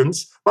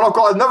students? But I've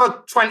got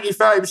another 20,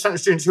 30% of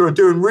students who are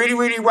doing really,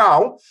 really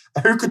well,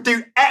 who could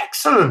do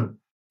excellent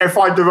if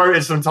I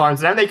devoted some time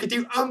to them. They could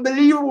do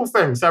unbelievable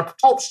things. They're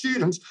top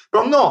students,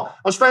 but I'm not.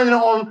 I'm spending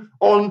it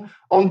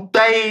on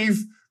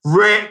Dave,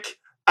 Rick,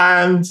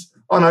 and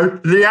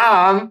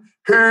Leanne,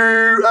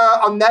 who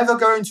are never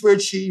going to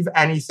achieve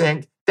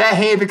anything. They're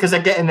here because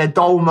they're getting their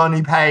dole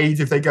money paid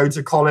if they go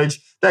to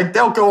college.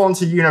 They'll go on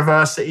to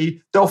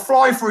university. They'll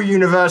fly through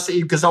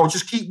university because they'll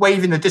just keep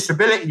waving the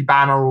disability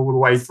banner all the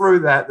way through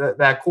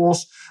their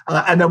course.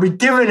 And they'll be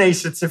given a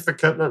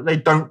certificate that they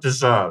don't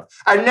deserve.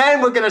 And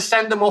then we're going to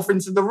send them off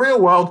into the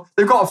real world.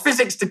 They've got a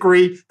physics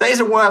degree that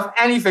isn't worth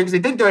anything because they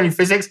didn't do any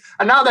physics.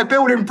 And now they're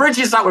building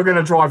bridges that we're going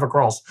to drive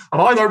across.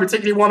 And I don't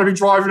particularly want to be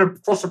driving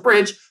across a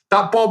bridge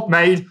that Bob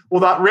made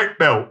or that Rick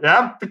built,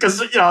 because,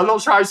 I'm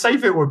not sure how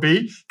safe it would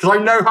be because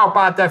I know how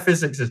bad their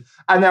physics is.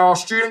 And there are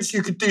students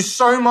who could do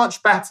so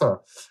much better.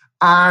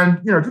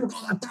 And, people go,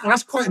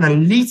 that's quite an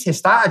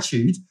elitist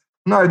attitude.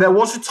 No, there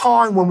was a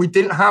time when we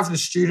didn't have the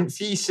student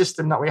fee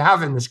system that we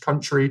have in this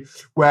country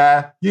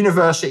where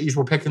universities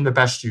were picking the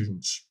best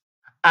students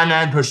and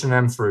then pushing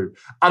them through.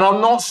 And I'm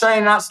not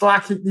saying that's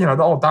lacking,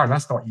 Darren,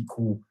 that's not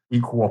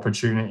equal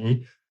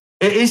opportunity.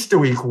 It is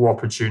still equal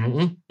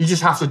opportunity. You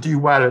just have to do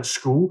well at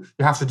school.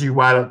 You have to do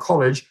well at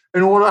college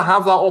in order to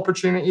have that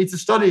opportunity to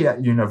study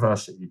at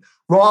university,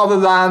 rather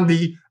than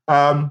the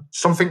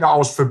something that I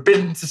was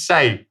forbidden to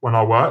say when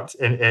I worked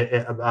in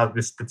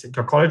this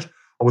particular college.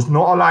 I was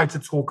not allowed to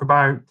talk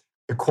about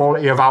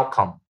equality of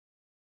outcome.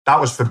 That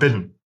was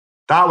forbidden.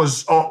 That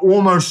was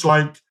almost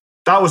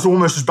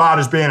as bad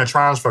as being a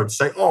transphobe, to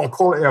say,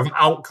 quality of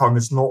outcome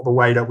is not the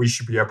way that we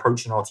should be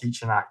approaching our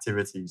teaching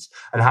activities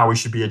and how we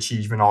should be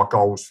achieving our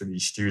goals for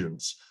these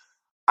students.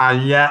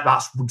 And yet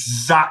that's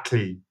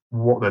exactly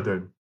what they're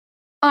doing.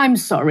 I'm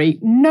sorry,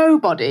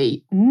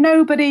 nobody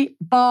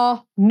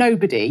bar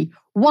nobody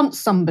wants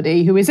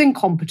somebody who is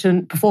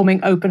incompetent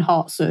performing open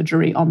heart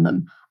surgery on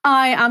them.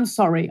 I am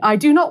sorry. I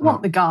do not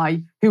want the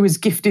guy who was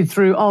gifted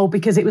through,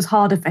 because it was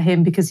harder for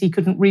him because he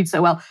couldn't read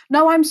so well.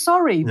 No, I'm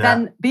sorry. Yeah.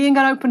 Then being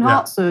an open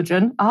heart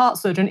surgeon, a heart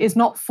surgeon is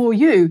not for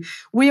you.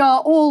 We are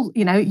all,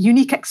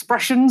 unique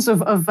expressions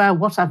of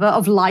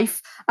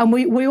life. And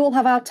we all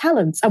have our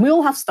talents and we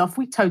all have stuff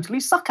we totally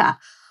suck at.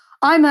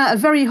 I'm a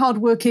very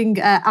hardworking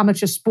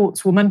amateur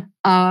sportswoman.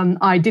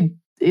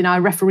 I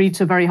refereed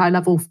to very high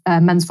level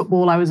men's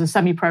football. I was a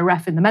semi-pro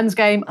ref in the men's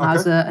game. And I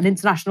was an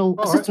international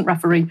assistant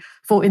referee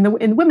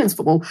in women's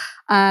football.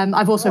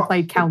 I've also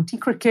played county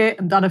cricket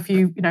and done a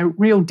few,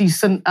 real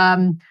decent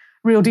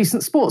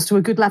sports to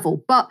a good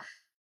level. But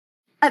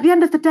at the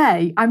end of the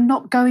day, I'm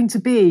not going to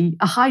be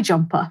a high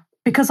jumper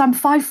because I'm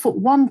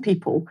 5'1",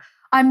 people.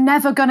 I'm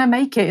never going to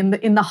make it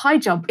in the high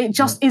jump. It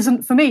just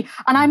isn't for me.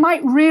 And I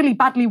might really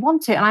badly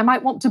want it, and I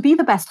might want to be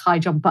the best high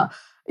jumper.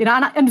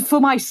 And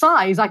for my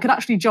size, I could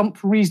actually jump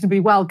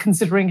reasonably well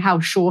considering how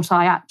short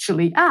I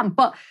actually am.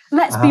 But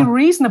let's be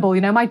reasonable.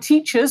 My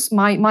teachers,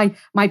 my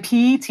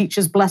PE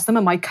teachers, bless them,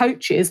 and my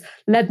coaches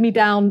led me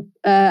down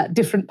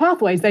different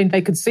pathways.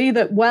 They could see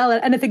that,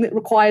 anything that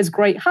requires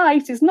great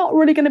height is not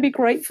really going to be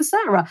great for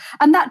Sarah.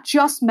 And that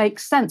just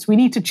makes sense. We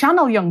need to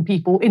channel young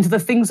people into the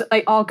things that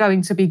they are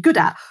going to be good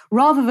at,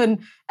 rather than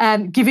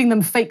giving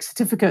them fake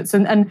certificates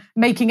and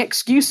making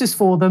excuses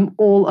for them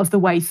all of the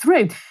way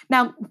through.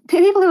 Now,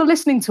 people who are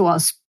listening to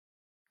us,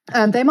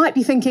 they might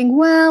be thinking,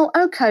 well,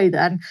 okay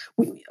then.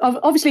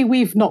 Obviously,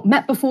 we've not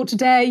met before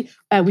today.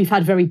 We've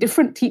had very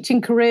different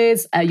teaching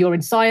careers. You're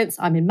in science,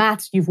 I'm in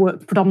maths. You've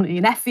worked predominantly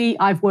in FE.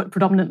 I've worked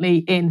predominantly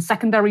in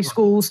secondary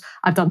schools.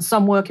 I've done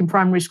some work in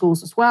primary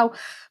schools as well.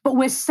 But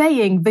we're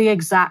saying the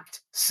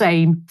exact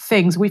same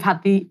things. We've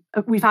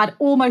had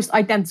almost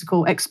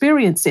identical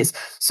experiences.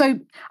 So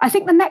I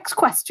think the next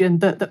question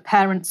that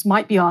parents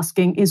might be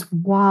asking is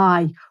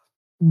why?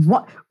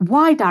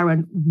 Why,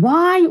 Darren?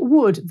 Why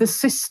would the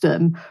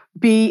system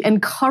be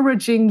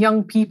encouraging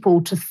young people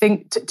to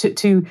think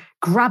to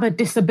grab a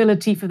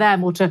disability for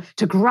them or to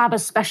grab a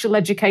special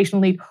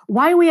educational need?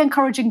 Why are we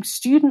encouraging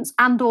students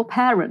and or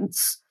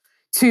parents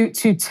to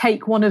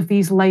take one of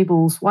these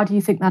labels? Why do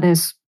you think that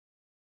is?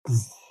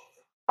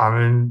 I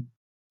mean,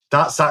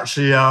 that's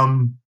actually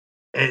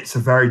it's a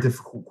very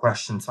difficult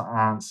question to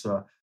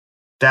answer.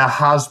 There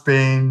has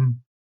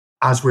been,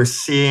 as we're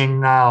seeing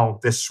now,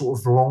 this sort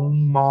of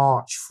long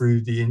march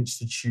through the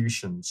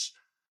institutions.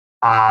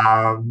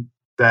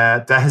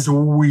 There has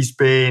always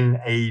been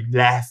a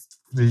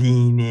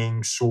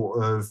left-leaning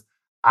sort of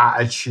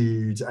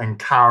attitude and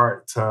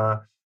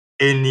character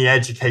in the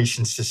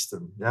education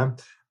system,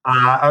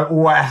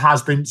 or it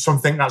has been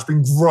something that's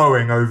been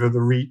growing over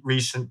the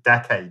recent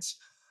decades.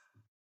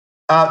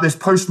 This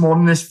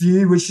postmodernist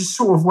view, which is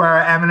sort of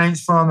where it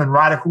emanates from, and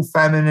radical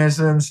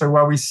feminism, so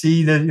where we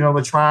see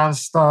the trans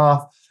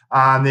stuff,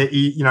 and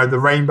the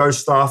rainbow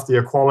stuff, the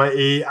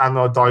equality and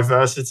the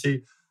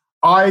diversity.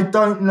 I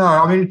don't know.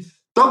 I mean,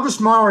 Douglas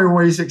Murray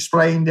always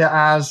explained it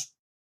as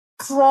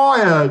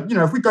prior.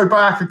 If we go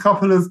back a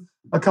couple of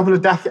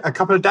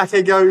decades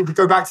ago, if we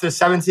go back to the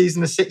 70s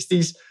and the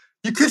 60s,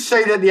 you could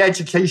say that the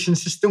education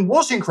system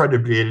was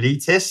incredibly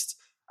elitist,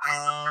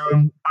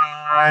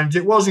 and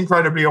it was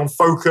incredibly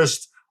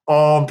focused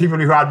on people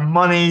who had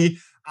money,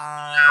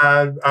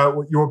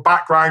 your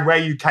background, where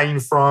you came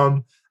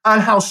from,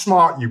 and how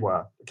smart you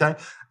were. Okay.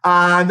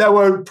 And there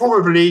were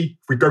probably,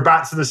 if we go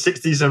back to the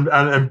 60s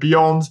and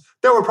beyond,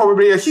 there were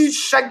probably a huge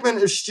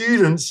segment of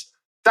students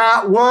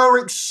that were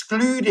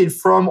excluded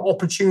from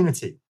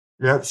opportunity,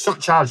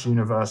 such as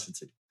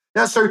university.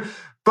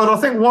 But I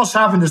think what's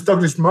happened, as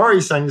Douglas Murray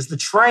is saying, is the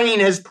train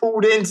has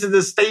pulled into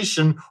the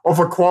station of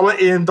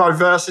equality and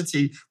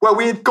diversity, where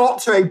we had got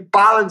to a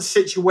balanced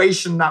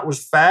situation that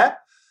was fair.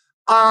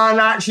 And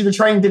actually, the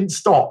train didn't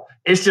stop.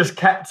 It's just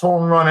kept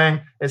on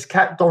running. It's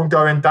kept on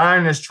going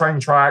down this train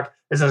track.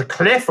 There's a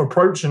cliff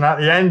approaching at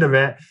the end of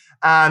it.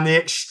 And the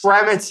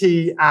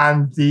extremity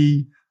and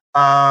the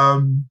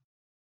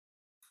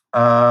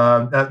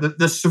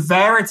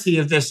severity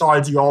of this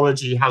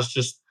ideology has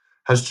just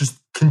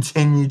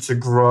continued to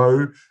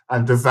grow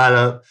and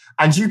develop.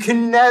 And you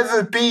can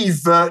never be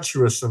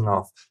virtuous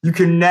enough. You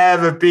can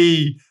never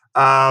be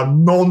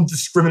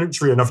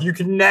non-discriminatory enough. You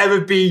can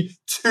never be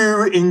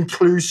too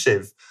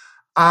inclusive.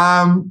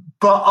 But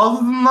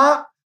other than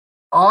that,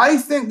 I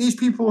think these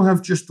people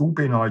have just all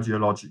been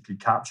ideologically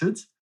captured.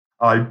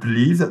 I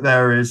believe that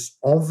there is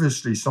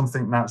obviously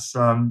something that's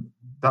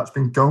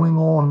been going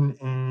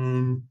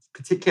on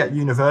particularly at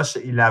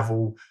university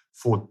level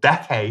for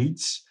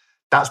decades.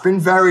 That's been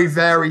very,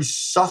 very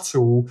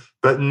subtle,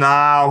 but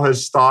now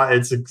has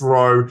started to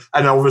grow.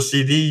 And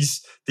obviously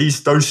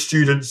those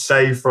students,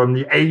 say from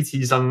the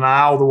 80s, are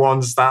now the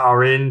ones that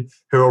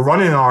who are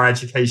running our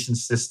education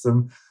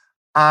system.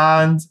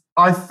 And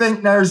I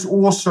think there's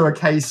also a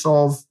case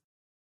of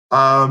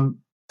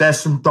there's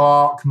some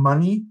dark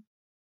money.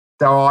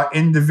 There are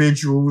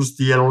individuals,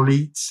 the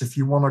elites, if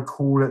you want to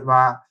call it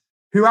that,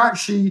 who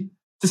actually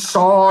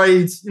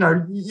decide,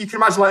 you can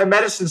imagine like a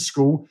medicine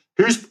school,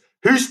 who's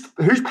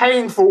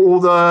paying for all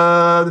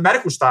the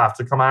medical staff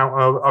to come out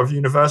of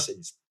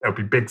universities? It'll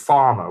be big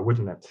pharma,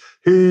 wouldn't it?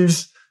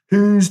 Who's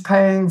Who's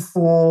paying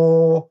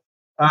for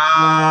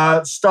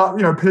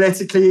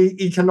politically,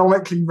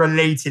 economically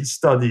related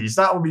studies?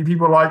 That would be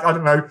people like, I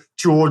don't know,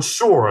 George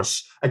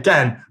Soros.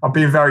 Again, I'm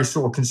being very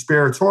sort of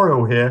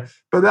conspiratorial here,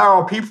 but there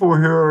are people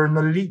who are in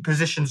elite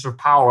positions of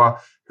power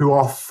who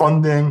are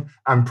funding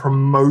and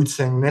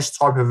promoting this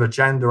type of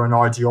agenda and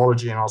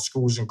ideology in our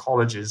schools and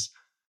colleges.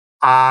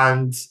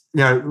 And,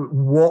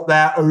 what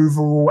their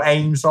overall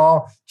aims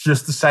are,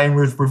 just the same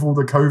with all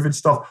the COVID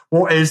stuff.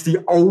 What is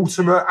the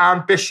ultimate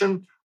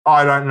ambition?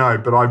 I don't know,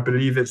 but I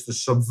believe it's the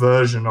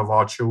subversion of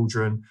our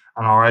children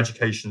and our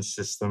education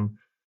system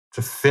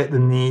to fit the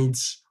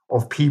needs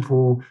of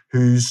people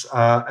whose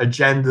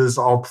agendas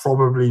are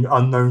probably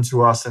unknown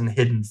to us and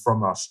hidden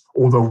from us,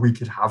 although we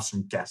could have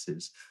some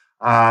guesses.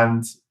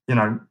 And,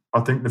 I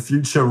think the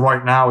future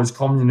right now is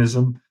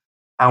communism,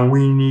 and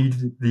we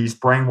need these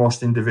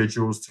brainwashed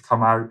individuals to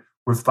come out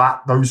with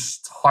those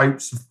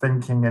types of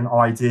thinking and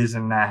ideas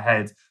in their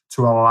head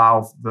to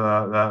allow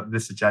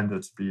this agenda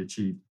to be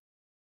achieved.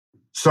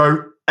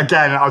 So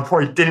again, I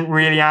probably didn't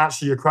really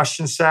answer your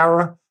question,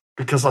 Sarah,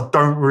 because I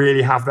don't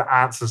really have the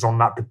answers on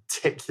that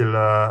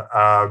particular,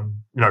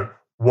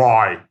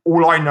 why.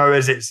 All I know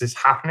is it's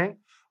happening.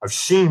 I've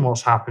seen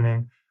what's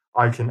happening.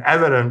 I can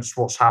evidence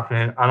what's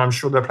happening. And I'm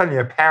sure there are plenty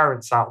of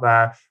parents out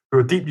there who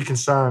are deeply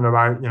concerned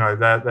about,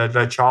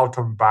 their child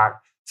coming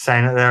back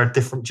saying that they're a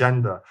different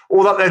gender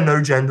or that they're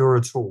no gender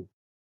at all.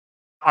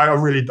 I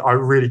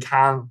really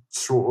can't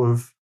sort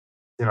of,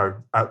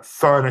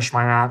 furnish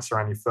my answer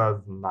any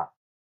further than that.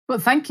 Well,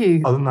 thank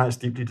you. Other than that, it's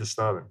deeply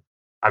disturbing,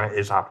 and it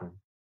is happening.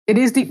 It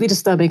is deeply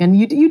disturbing, and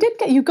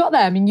you got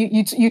there. I mean,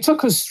 you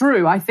took us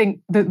through, I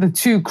think, the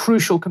two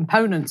crucial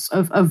components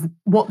of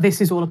what this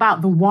is all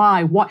about. The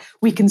why. What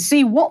we can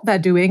see what they're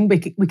doing. We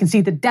can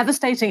see the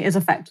devastating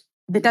effect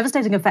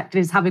it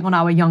is having on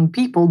our young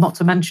people. Not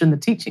to mention the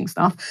teaching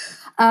staff.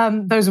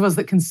 Those of us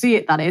that can see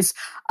it, that is.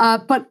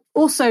 But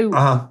also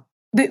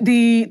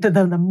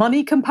the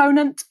money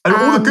component, and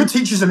all the good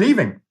teachers are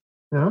leaving.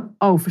 Yeah.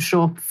 Oh, for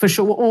sure,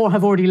 or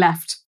have already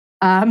left.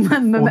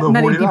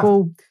 Many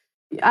people.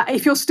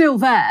 If you're still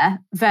there,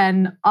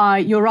 then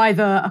you're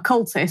either a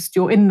cultist,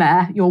 you're in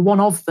there, you're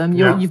one of them.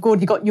 You've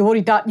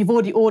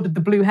already ordered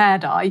the blue hair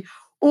dye,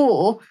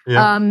 or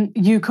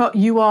you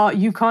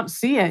can't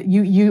see it.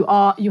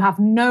 You have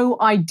no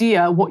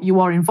idea what you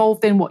are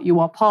involved in, what you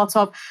are part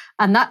of,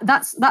 and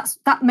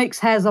that makes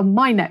hairs on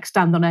my neck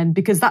stand on end,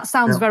 because that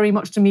sounds very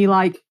much to me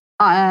like.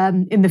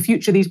 In the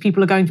future, these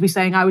people are going to be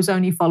saying, I was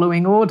only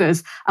following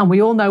orders. And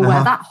we all know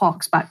where that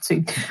harks back to.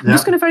 I'm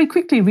just going to very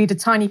quickly read a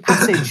tiny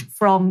passage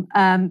from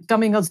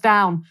Dumbing Us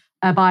Down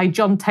by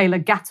John Taylor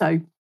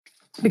Gatto,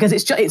 because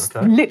it's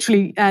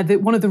literally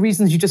one of the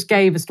reasons you just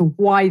gave as to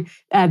why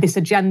this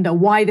agenda,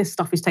 why this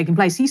stuff is taking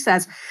place. He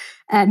says,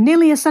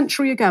 nearly a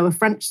century ago, a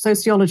French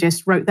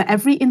sociologist wrote that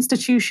every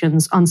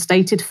institution's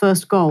unstated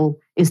first goal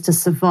is to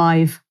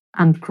survive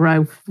and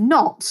grow,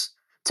 not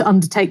to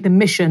undertake the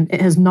mission it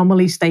has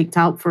nominally staked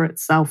out for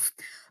itself.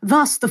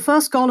 Thus, the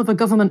first goal of a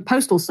government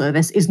postal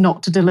service is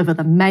not to deliver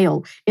the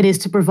mail. It is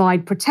to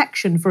provide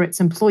protection for its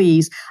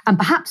employees and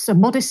perhaps a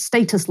modest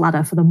status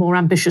ladder for the more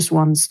ambitious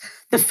ones.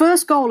 The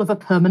first goal of a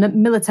permanent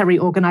military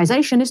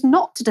organisation is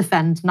not to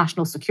defend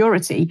national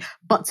security,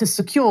 but to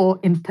secure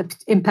in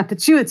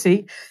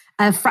perpetuity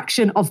a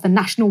fraction of the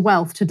national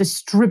wealth to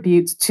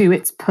distribute to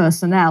its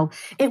personnel.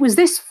 It was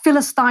this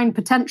Philistine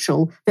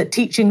potential that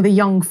teaching the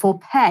young for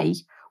pay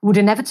would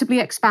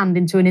inevitably expand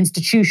into an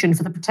institution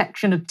for the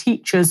protection of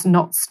teachers,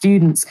 not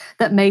students,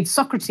 that made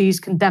Socrates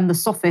condemn the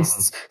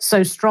sophists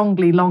so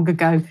strongly long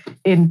ago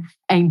in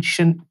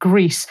ancient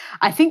Greece.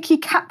 I think he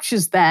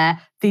captures there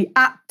the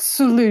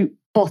absolute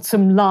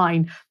bottom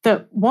line,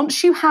 that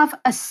once you have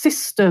a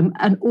system,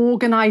 an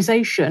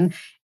organisation,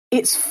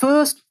 its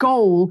first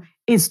goal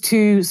is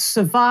to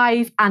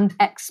survive and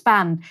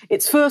expand.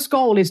 Its first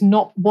goal is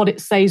not what it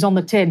says on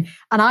the tin.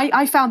 And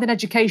I found in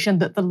education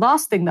that the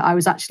last thing that I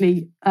was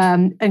actually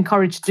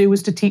encouraged to do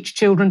was to teach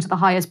children to the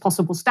highest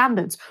possible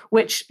standards,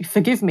 which,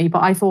 forgive me,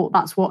 but I thought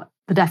that's what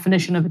the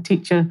definition of a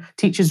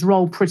teacher's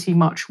role pretty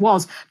much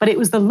was. But it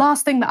was the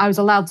last thing that I was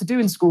allowed to do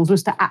in schools,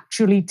 was to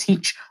actually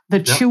teach the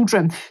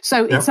children.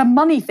 So it's a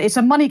money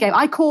game.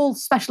 I call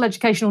special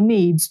educational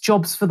needs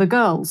jobs for the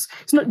girls.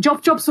 It's not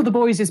jobs for the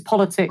boys is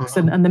politics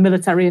and the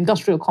military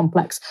industrial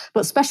complex.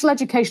 But special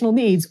educational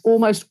needs,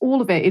 almost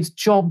all of it is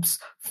jobs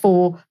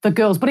for the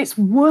girls. But it's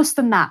worse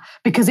than that,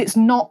 because it's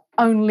not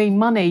only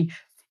money.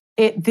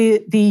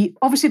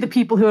 Obviously the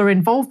people who are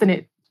involved in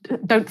it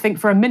don't think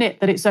for a minute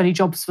that it's only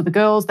jobs for the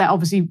girls. They're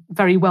obviously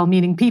very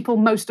well-meaning people,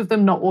 most of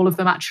them, not all of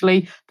them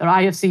actually.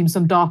 I have seen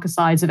some darker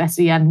sides of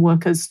SEN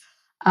workers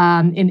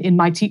in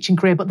my teaching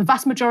career, but the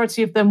vast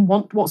majority of them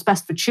want what's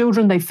best for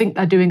children. They think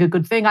they're doing a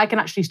good thing. I can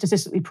actually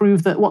statistically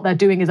prove that what they're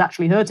doing is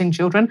actually hurting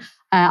children.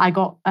 I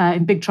got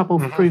in big trouble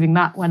for proving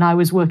that when I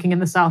was working in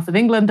the south of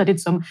England. I did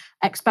some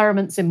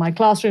experiments in my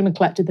classroom and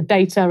collected the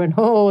data, and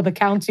the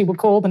county were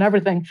called and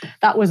everything.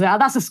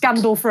 That's a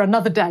scandal for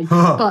another day.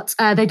 But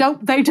they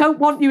don't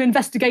want you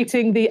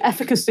investigating the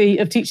efficacy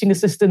of teaching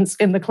assistants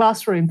in the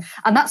classroom,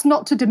 and that's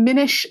not to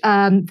diminish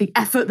the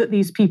effort that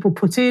these people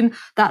put in.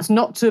 That's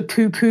not to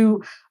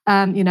poo-poo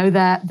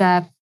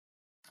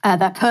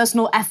their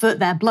personal effort,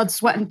 their blood,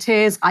 sweat and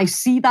tears. I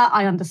see that,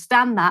 I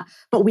understand that,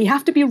 but we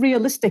have to be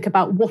realistic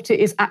about what it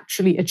is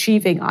actually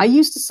achieving. I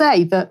used to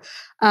say that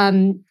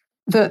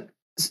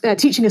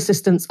teaching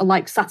assistants are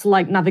like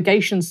satellite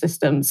navigation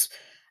systems.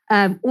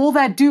 All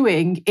they're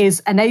doing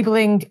is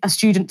enabling a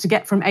student to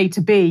get from A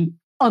to B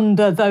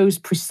under those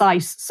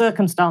precise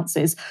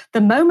circumstances.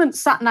 The moment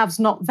sat-nav's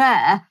not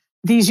there,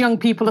 these young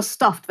people are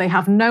stuffed. They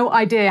have no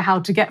idea how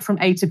to get from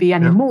A to B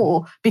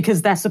anymore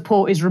because their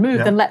support is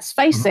removed. And let's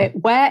face it,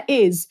 where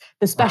is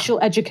the special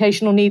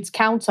educational needs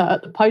counter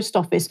at the post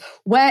office?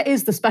 Where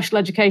is the special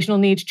educational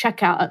needs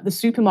checkout at the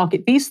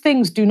supermarket? These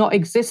things do not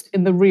exist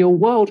in the real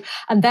world.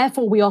 And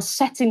therefore, we are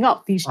setting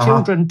up these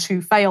children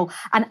to fail.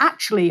 And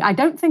actually, I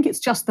don't think it's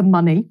just the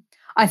money.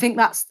 I think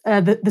that's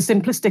the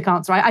simplistic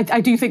answer.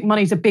 I do think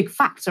money is a big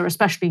factor,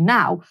 especially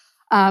now.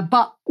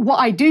 But what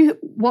I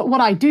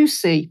do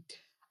see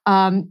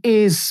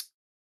is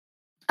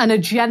an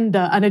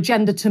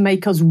agenda to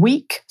make us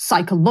weak,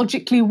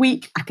 psychologically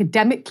weak,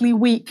 academically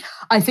weak.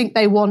 I think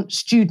they want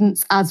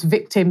students as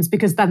victims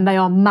because then they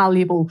are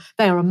malleable.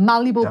 They are a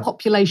malleable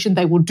population.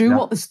 They will do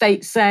what the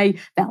state say.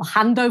 They'll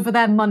hand over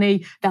their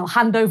money. They'll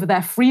hand over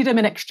their freedom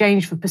in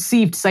exchange for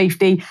perceived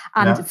safety.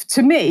 And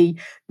to me,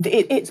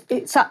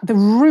 it's at the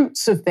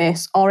roots of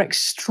this are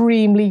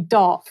extremely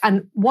dark.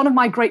 And one of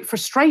my great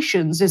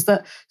frustrations is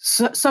that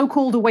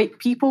so-called awake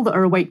people that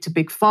are awake to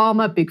big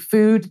pharma, big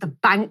food, the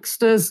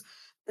banksters,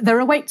 they're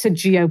awake to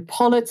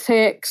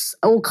geopolitics,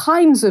 all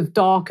kinds of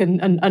dark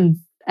and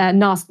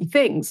nasty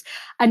things.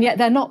 And yet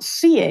they're not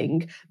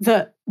seeing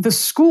that the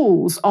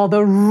schools are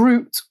the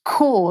root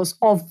cause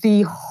of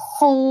the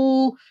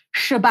whole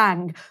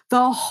shebang,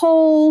 the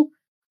whole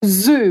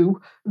zoo,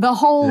 the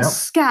whole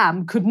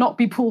scam could not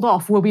be pulled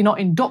off were we not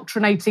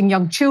indoctrinating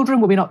young children,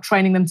 were we not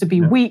training them to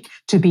be weak,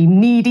 to be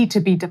needy,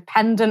 to be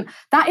dependent.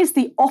 That is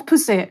the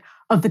opposite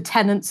of the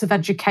tenets of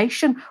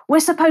education.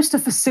 We're supposed to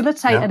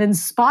facilitate and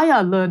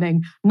inspire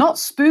learning, not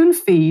spoon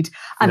feed.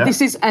 And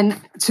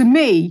and to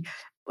me,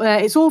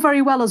 it's all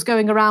very well as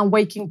going around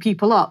waking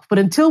people up, but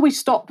until we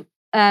stop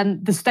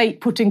the state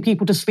putting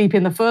people to sleep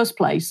in the first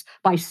place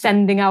by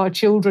sending our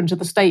children to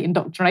the state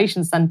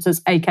indoctrination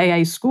centres,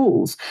 aka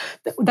schools,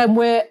 then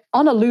we're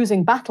on a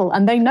losing battle,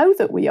 and they know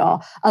that we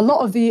are. A lot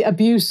of the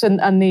abuse and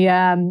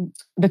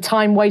the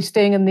time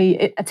wasting and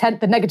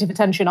the negative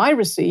attention I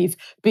receive,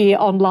 be it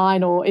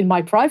online or in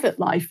my private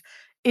life,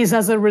 is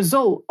as a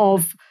result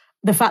of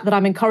the fact that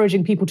I'm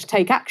encouraging people to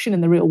take action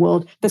in the real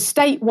world. The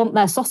state want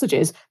their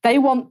sausages. They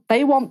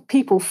want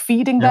people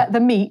feeding the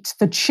meat,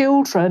 the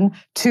children,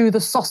 to the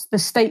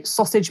state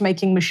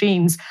sausage-making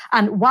machines.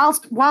 And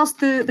whilst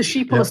the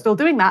sheeple are still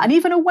doing that, and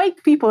even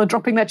awake people are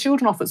dropping their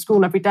children off at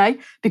school every day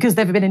because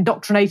they've been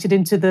indoctrinated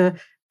into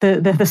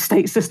the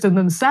state system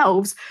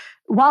themselves,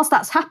 whilst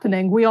that's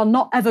happening, we are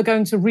not ever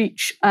going to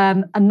reach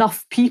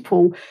enough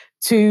people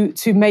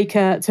to make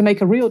a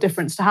real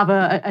difference, to have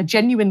a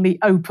genuinely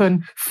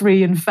open,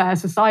 free and fair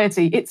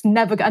society. It's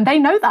never, and they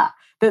know that.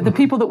 The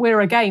people that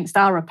we're against,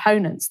 our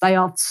opponents, they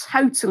are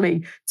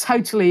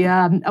totally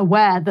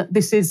aware that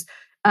this is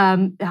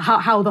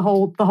how the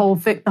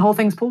whole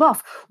thing's pulled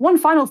off. One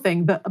final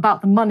thing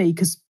about the money,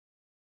 because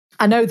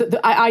I know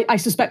that I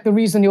suspect the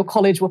reason your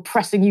college were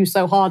pressing you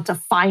so hard to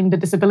find a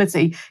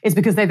disability is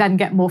because they then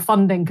get more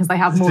funding because they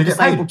have more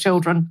disabled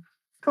children.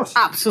 Of course.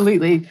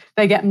 Absolutely,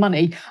 they get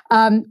money.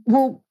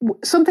 Well,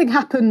 something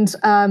happened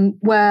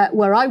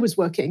where I was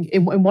working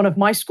in one of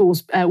my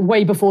schools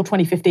way before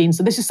 2015.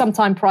 So this is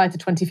sometime prior to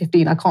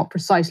 2015. I can't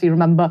precisely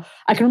remember.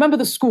 I can remember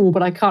the school,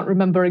 but I can't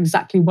remember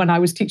exactly when I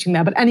was teaching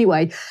there. But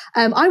anyway,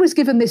 I was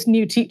given this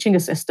new teaching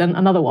assistant,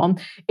 another one,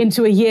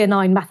 into a year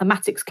 9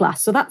 mathematics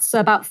class. So that's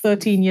about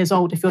 13 years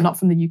old if you're not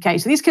from the UK.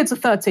 So these kids are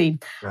 13.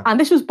 Yeah. And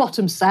this was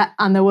bottom set,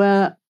 and there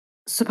were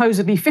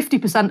supposedly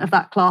 50% of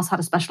that class had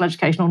a special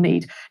educational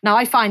need. Now,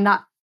 I find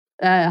that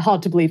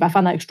hard to believe. I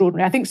find that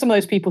extraordinary. I think some of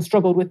those people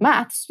struggled with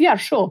maths. Yeah,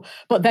 sure.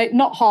 But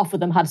not half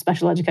of them had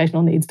special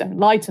educational needs. Don't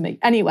lie to me.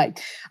 Anyway,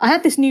 I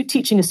had this new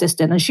teaching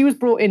assistant and she was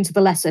brought into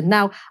the lesson.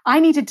 Now,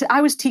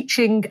 I was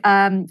teaching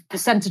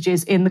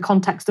percentages in the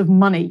context of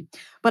money,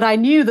 but I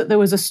knew that there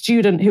was a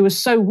student who was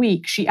so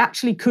weak, she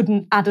actually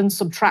couldn't add and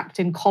subtract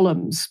in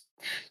columns.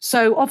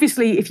 So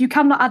obviously, if you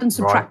cannot add and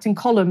subtract in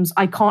columns,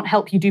 I can't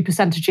help you do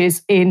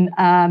percentages in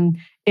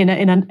in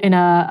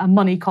a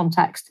money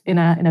context, in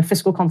a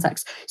fiscal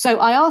context. So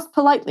I asked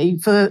politely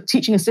for the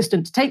teaching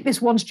assistant to take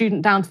this one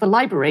student down to the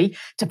library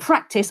to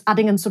practice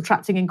adding and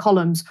subtracting in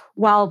columns,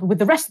 while with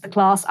the rest of the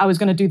class, I was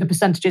going to do the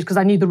percentages because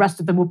I knew the rest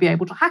of them would be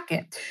able to hack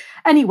it.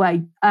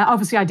 Anyway,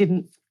 obviously I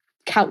didn't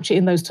couch it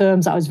in those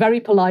terms. I was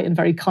very polite and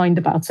very kind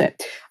about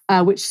it,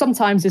 which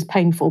sometimes is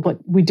painful, but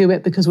we do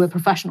it because we're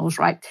professionals,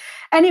 right?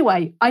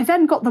 Anyway, I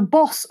then got the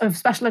boss of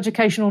special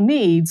educational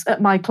needs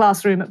at my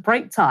classroom at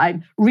break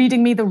time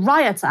reading me the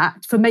riot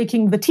act for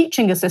making the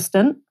teaching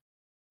assistant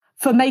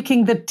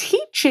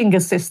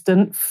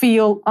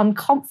feel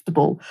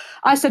uncomfortable.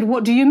 I said,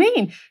 "What do you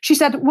mean?" She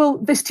said, "Well,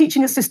 this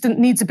teaching assistant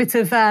needs a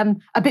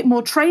bit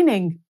more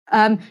training.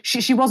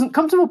 She wasn't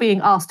comfortable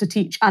being asked to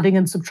teach adding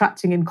and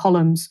subtracting in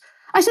columns."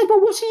 I said,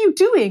 "Well, what are you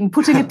doing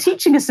putting a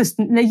teaching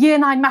assistant in a year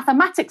 9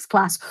 mathematics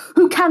class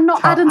who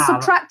cannot add and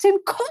subtract in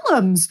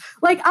columns?"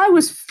 Like, I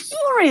was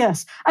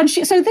furious. And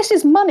so this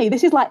is money.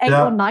 This is like 8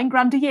 or 9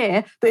 grand a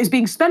year that is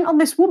being spent on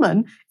this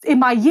woman in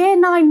my year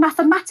 9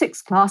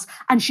 mathematics class,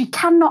 and she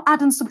cannot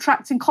add and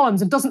subtract in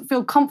columns and doesn't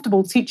feel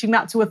comfortable teaching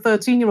that to a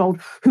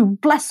 13-year-old who,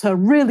 bless her,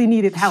 really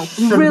needed help,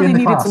 really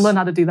needed to learn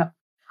how to do that.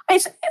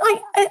 It's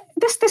like,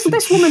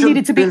 this woman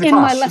needed to be in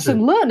my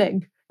lesson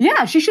learning.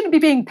 Yeah, she shouldn't be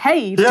being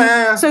paid.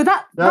 Yeah. So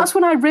that's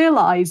when I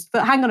realised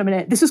that, hang on a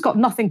minute, this has got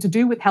nothing to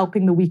do with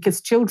helping the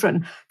weakest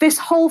children. This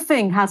whole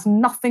thing has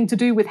nothing to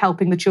do with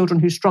helping the children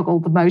who struggle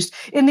the most.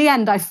 In the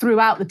end, I threw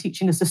out the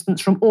teaching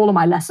assistants from all of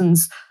my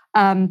lessons.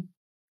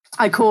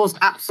 I caused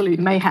absolute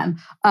mayhem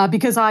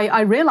because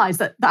I realised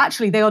that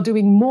actually they are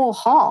doing more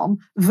harm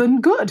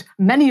than good.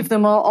 Many of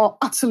them are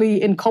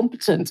utterly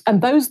incompetent.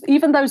 And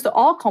even those that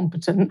are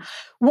competent,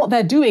 what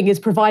they're doing is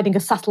providing a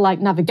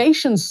satellite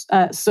navigation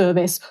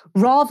service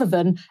rather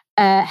than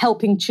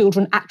helping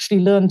children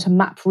actually learn to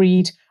map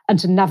read and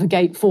to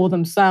navigate for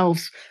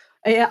themselves.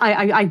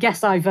 I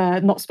guess I've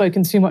not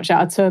spoken too much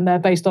out of turn there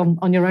based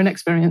on your own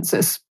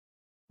experiences.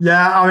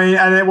 Yeah, I mean,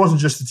 and it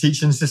wasn't just the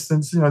teaching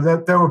assistants. You know,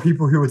 there were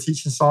people who were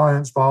teaching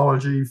science,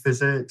 biology,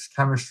 physics,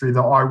 chemistry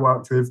that I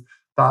worked with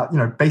that, you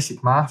know,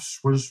 basic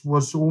maths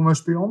was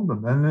almost beyond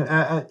them. And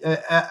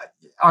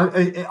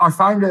I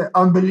found it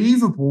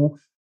unbelievable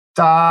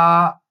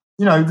that,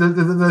 you know,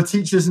 the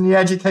teachers and the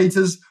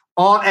educators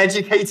aren't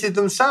educated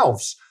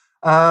themselves.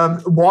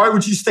 Why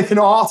would you stick an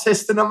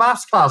artist in a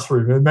maths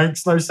classroom? It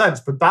makes no sense.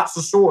 But that's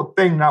the sort of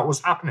thing that was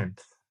happening.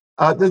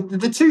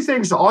 The two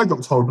things that I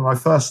got told when I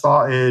first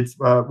started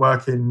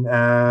working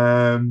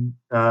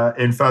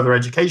in further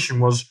education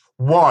was,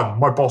 one,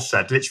 my boss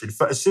said, literally,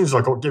 as soon as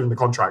I got given the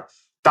contract,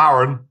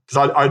 "Darren,"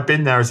 because I'd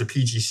been there as a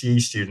PGCE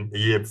student the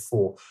year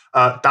before,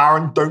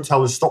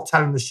 "Darren, stop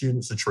telling the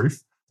students the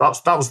truth." That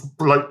was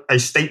like a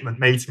statement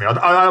made to me.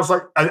 I was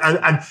like,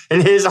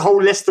 and here's a whole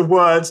list of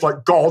words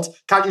like God,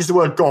 can't use the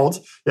word God.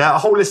 Yeah, a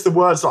whole list of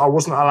words that I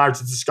wasn't allowed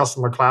to discuss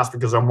in my class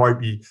because I might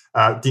be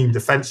deemed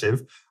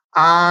offensive.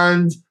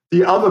 And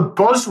the other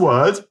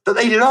buzzword that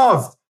they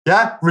loved,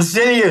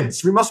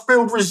 resilience. We must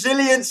build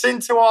resilience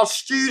into our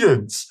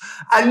students.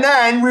 And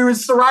then we would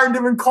surround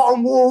them in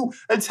cotton wool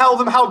and tell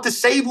them how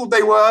disabled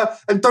they were.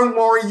 And don't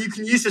worry, you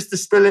can use this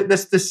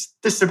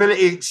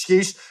disability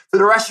excuse for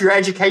the rest of your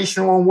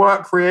educational and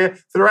work career,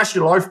 for the rest of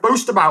your life.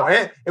 Boast about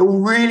it. It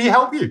will really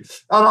help you.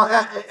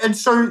 And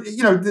so,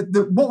 you know,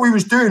 what we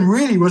was doing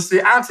really was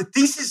the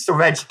antithesis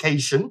of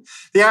education,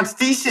 the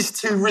antithesis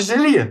to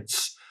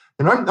resilience.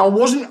 You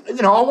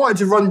know, I wanted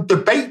to run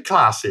debate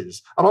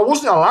classes, and I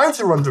wasn't allowed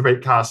to run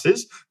debate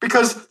classes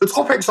because the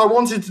topics I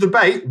wanted to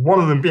debate,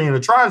 one of them being the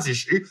trans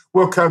issue,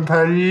 were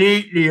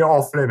completely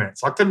off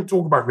limits. I couldn't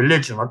talk about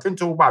religion. I couldn't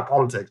talk about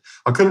politics.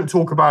 I couldn't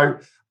talk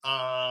about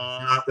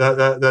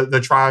the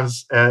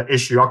trans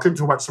issue. I couldn't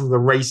talk about some of the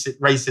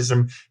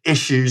racism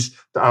issues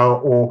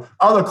or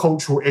other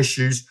cultural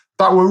issues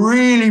that were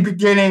really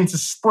beginning to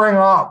spring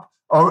up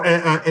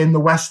in the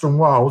Western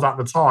world at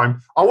the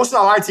time. I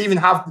wasn't allowed to even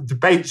have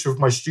debates with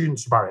my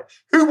students about it.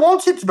 Who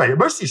wanted to debate?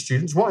 Most of these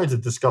students wanted to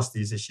discuss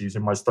these issues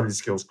in my study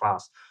skills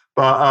class.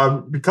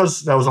 But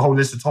because there was a whole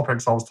list of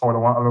topics I was told I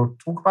wanted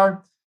to talk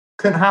about,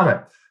 couldn't have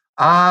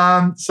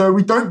it. So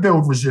we don't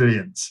build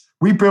resilience.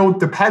 We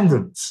build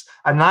dependence.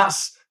 And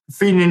that's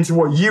feeding into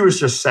what you was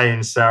just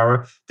saying,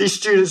 Sarah. These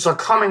students are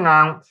coming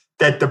out,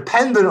 they're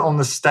dependent on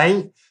the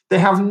state. They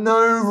have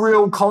no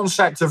real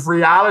concept of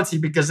reality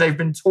because they've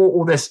been taught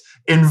all this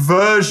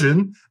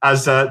inversion,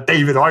 as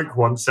David Icke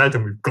once said,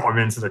 and we've got him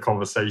into the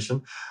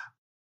conversation.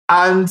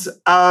 And,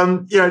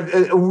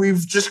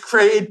 we've just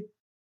created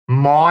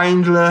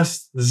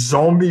mindless,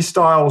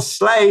 zombie-style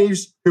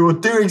slaves who will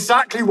do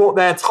exactly what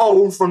they're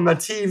told from the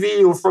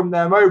TV or from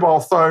their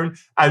mobile phone.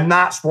 And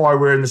that's why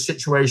we're in the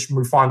situation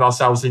we find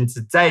ourselves in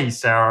today,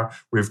 Sarah,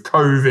 with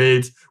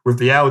COVID, with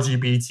the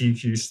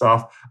LGBTQ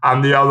stuff.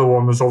 And the other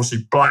one was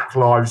obviously Black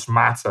Lives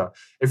Matter.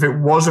 If it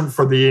wasn't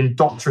for the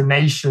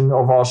indoctrination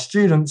of our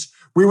students,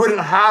 we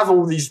wouldn't have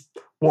all these,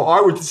 what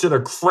I would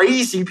consider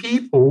crazy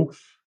people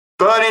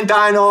burning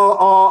down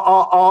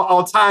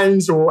our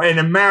towns, or in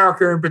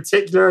America in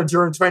particular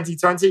during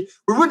 2020,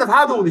 we wouldn't have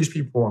had all these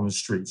people on the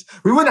streets.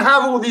 We wouldn't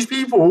have all these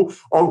people,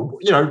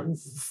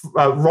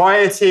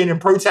 rioting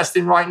and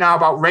protesting right now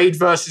about Wade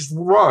versus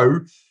Roe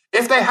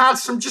if they had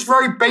some just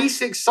very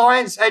basic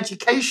science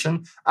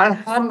education and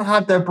hadn't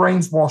had their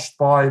brains washed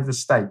by the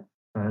state,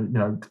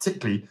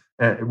 particularly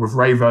with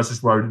Ray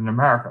versus Roe in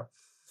America.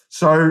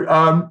 So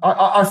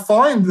I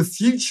find the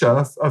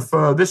future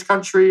for this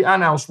country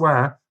and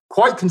elsewhere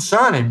quite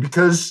concerning,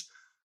 because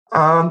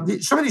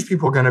some of these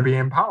people are going to be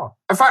in power.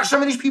 In fact, some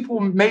of these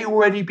people may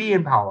already be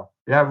in power,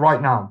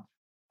 right now.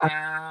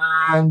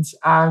 And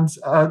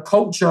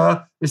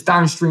culture is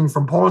downstream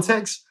from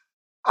politics.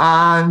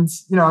 And,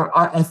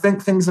 I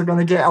think things are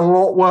going to get a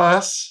lot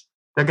worse.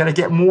 They're going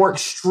to get more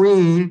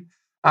extreme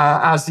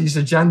as these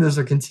agendas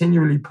are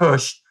continually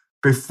pushed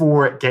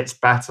before it gets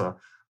better.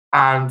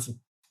 And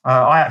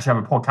I actually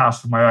have a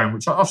podcast of my own,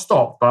 which I'll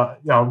stop,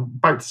 but I'm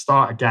about to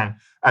start again.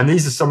 And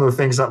these are some of the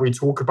things that we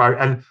talk about.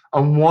 And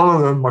one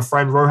of them, my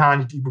friend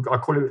Rohan, I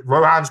call it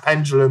Rohan's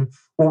pendulum.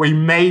 What we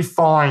may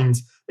find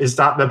is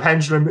that the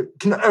pendulum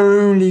can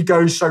only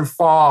go so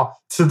far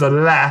to the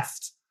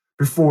left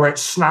before it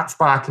snaps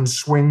back and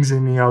swings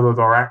in the other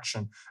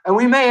direction. And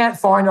we may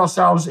find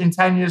ourselves in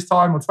 10 years'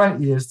 time or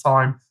 20 years'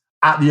 time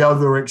at the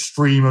other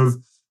extreme of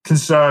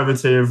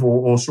conservative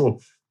or sort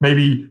of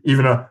maybe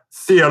even a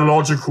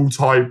theological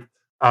type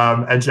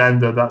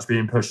agenda that's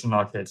being pushed on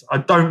our kids. I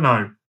don't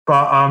know.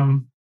 But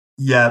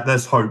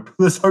there's hope.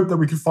 There's hope that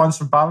we can find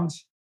some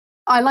balance.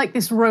 I like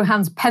this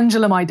Rohan's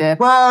pendulum idea.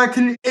 Well,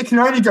 it can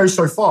only go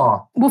so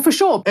far. Well, for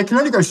sure. It can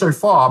only go so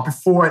far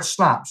before it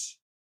snaps.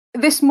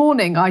 This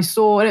morning I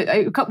saw,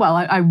 I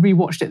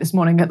rewatched it this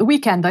morning. At the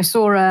weekend, I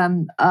saw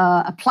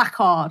a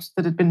placard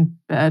that had been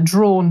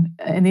drawn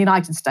in the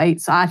United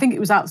States. I think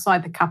it was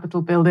outside the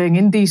Capitol building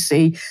in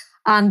DC.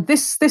 And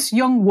this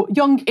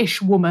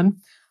youngish woman,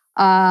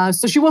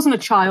 so she wasn't a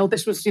child.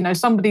 This was,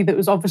 somebody that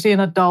was obviously an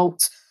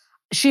adult.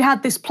 She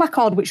had this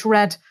placard which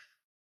read,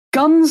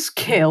 "Guns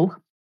kill,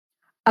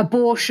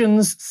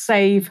 abortions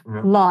save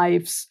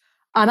lives."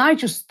 And I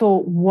just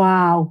thought,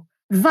 wow,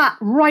 that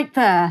right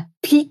there,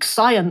 peak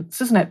science,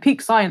 isn't it?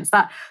 Peak science,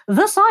 that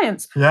the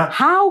science. Yeah.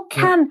 How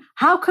can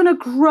a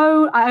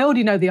grown, I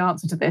already know the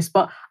answer to this,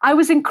 but I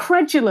was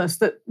incredulous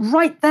that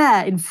right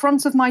there in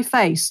front of my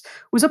face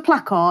was a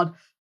placard,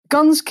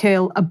 "Guns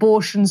kill,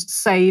 abortions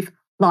save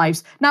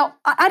lives." Now,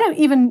 I don't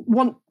even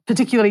want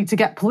particularly to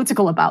get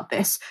political about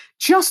this,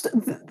 just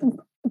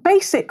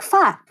basic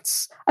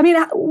facts. I mean,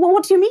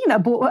 what do you mean?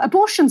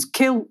 Abortions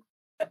kill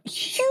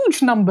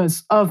huge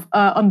numbers of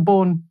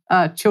unborn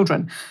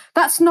children.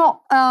 That's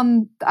not,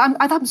 I'm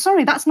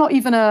sorry, that's not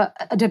even a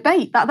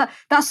debate.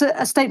 That's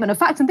a statement of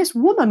fact. And this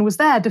woman was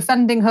there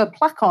defending her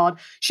placard.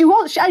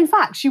 In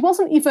fact, she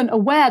wasn't even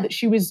aware that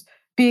she was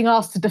being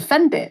asked to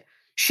defend it.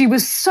 She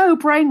was so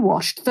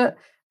brainwashed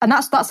and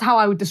that's how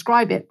I would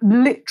describe it.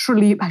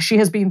 Literally, she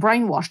has been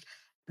brainwashed.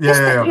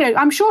 Yeah.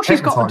 I'm sure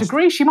she's got a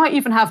degree. She might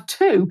even have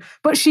two,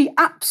 but she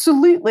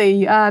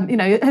absolutely,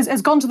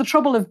 has gone to the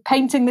trouble of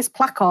painting this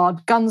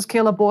placard, "Guns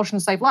kill,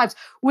 abortion save lives,"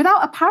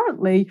 without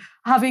apparently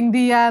having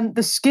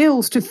the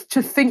skills to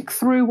think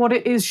through what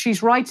it is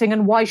she's writing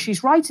and why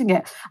she's writing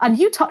it. And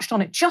you touched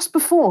on it just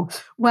before,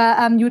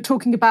 where you were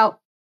talking about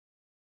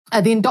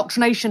the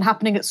indoctrination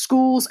happening at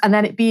schools, and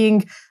then it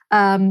being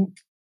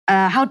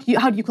how do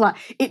you call it?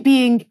 It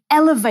being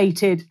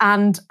elevated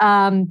and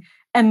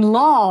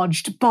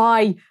enlarged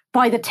by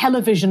the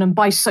television and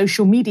by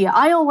social media.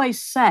 I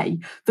always say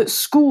that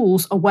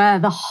schools are where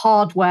the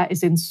hardware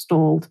is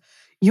installed.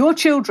 Your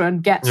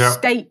children get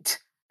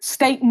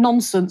state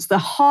nonsense, the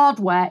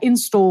hardware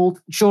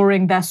installed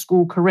during their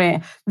school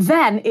career.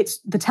 Then it's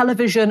the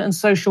television and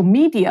social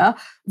media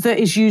that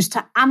is used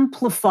to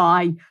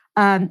amplify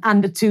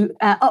and to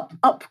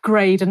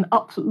upgrade and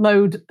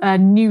upload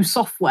new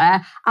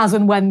software as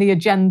and when the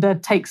agenda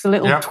takes a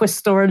little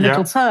twist or a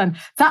little turn.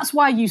 That's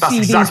why you see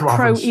these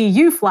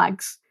pro-EU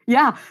flags.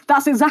 Yeah,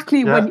 that's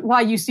exactly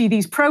why you see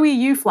these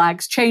pro-EU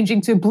flags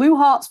changing to blue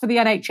hearts for the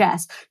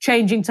NHS,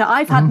 changing to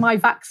 "I've had my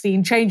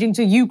vaccine," changing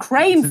to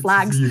Ukraine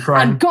flags,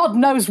 and God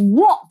knows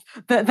what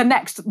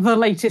the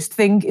latest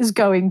thing is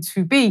going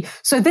to be.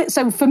 So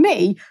for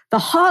me, the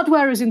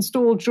hardware is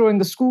installed during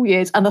the school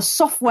years and the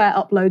software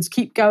uploads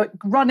keep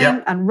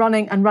running and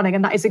running and running.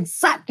 And that is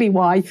exactly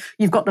why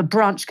you've got the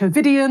branch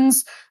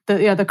Covidians,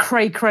 the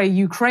cray-cray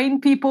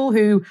Ukraine people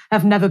who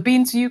have never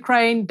been to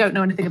Ukraine, don't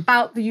know anything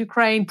about the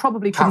Ukraine,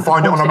 probably couldn't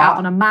find it out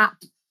on a map.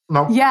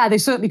 No. Yeah, they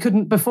certainly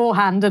couldn't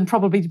beforehand, and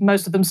probably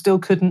most of them still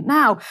couldn't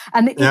now.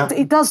 And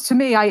it does to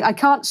me, I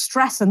can't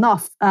stress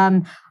enough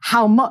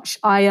how much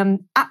I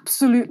am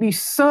absolutely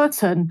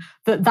certain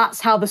that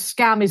that's how the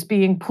scam is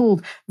being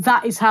pulled.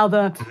 That is how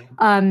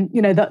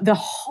the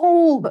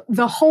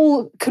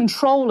whole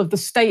control of the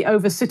state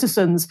over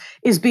citizens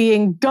is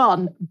being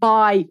done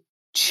by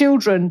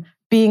children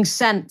being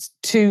sent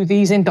to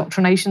these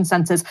indoctrination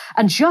centres.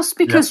 And just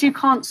because you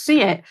can't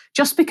see it,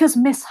 just because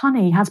Miss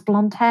Honey has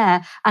blonde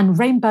hair and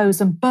rainbows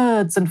and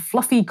birds and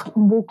fluffy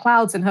cotton wool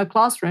clouds in her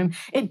classroom,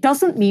 it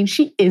doesn't mean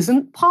she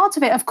isn't part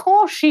of it. Of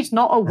course, she's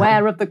not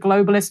aware of the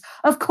globalists.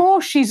 Of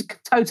course, she's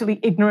totally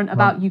ignorant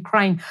about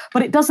Ukraine.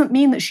 But it doesn't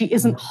mean that she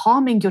isn't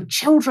harming your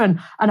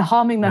children and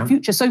harming their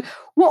future. So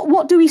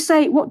what do we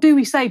say? What do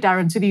we say,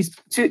 Darren,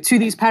 to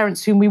these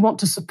parents whom we want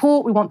to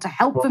support? We want to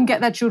help them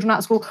get their children out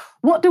of school.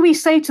 What do we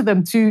say to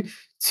them to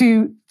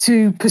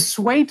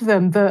persuade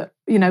them that,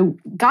 you know,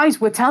 guys,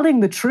 we're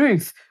telling the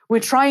truth. We're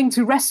trying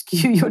to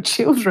rescue your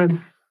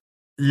children.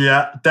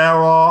 Yeah, there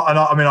are, and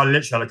I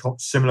literally had a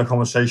similar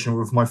conversation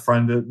with my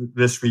friend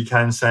this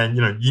weekend, saying,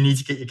 you know, you need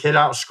to get your kid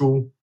out of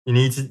school. You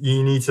need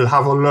to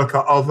have a look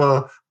at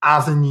other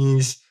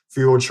avenues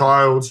for your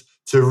child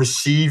to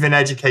receive an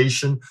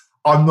education.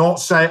 I'm not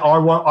saying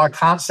I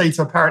can't say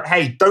to a parent,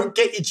 hey, don't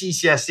get your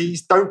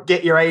GCSEs, don't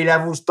get your A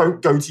levels,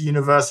 don't go to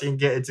university and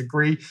get a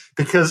degree,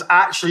 because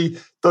actually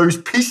those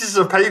pieces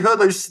of paper,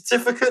 those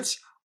certificates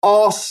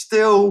are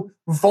still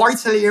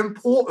vitally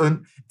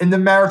important in the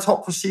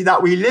meritocracy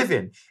that we live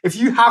in. If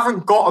you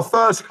haven't got a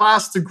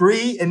first-class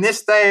degree in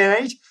this day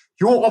and age,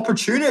 your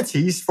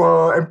opportunities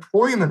for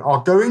employment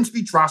are going to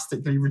be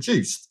drastically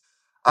reduced.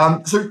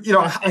 So, you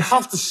know, I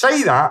have to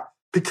say that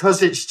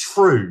because it's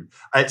true.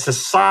 It's a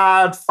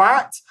sad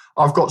fact.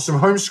 I've got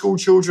some homeschool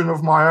children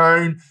of my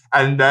own,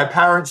 and their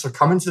parents are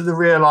coming to the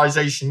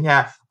realization,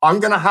 I'm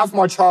going to have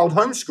my child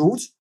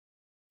homeschooled.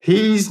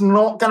 He's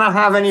not going to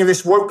have any of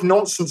this woke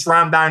nonsense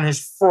rammed down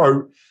his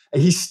throat.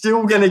 He's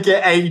still going to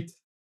get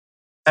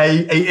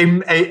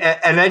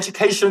an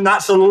education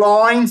that's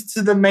aligned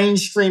to the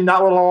mainstream,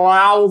 that will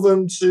allow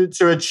them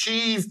to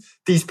achieve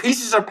these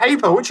pieces of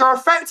paper, which are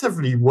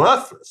effectively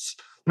worthless.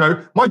 You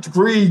know, my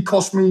degree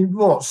cost me,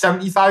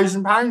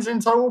 £70,000 in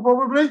total,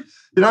 probably.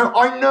 You know,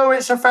 I know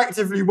it's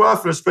effectively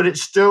worthless, but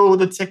it's still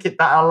the ticket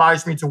that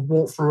allows me to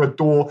walk through a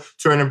door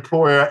to an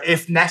employer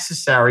if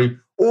necessary,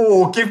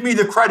 or give me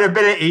the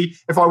credibility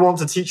if I want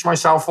to teach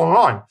myself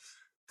online.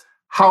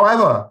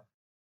 However,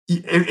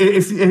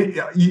 if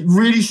you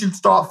really should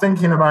start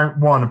thinking about,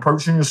 one,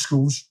 approaching your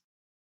schools,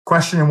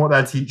 questioning what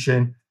they're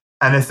teaching,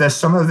 and if there's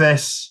some of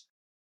this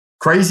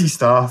crazy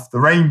stuff, the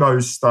rainbow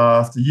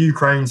stuff, the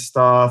Ukraine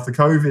stuff, the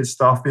COVID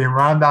stuff being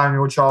rammed down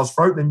your child's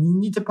throat, then you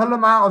need to pull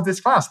them out of this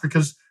class,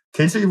 because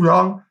kids are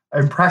young,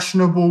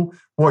 impressionable.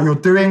 What you're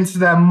doing to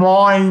their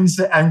minds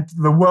and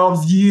the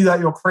worldview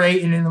that you're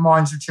creating in the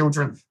minds of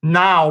children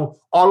now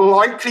are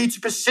likely to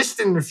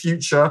persist in the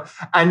future,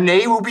 and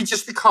they will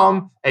just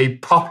become a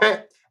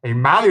puppet, a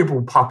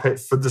malleable puppet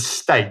for the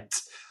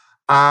state.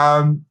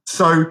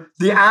 So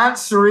the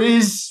answer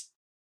is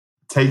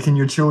taking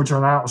your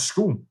children out of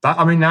school.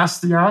 That's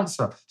the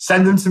answer.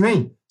 Send them to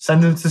me.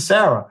 Send them to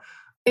Sarah.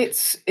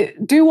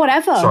 Do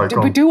whatever. Sorry,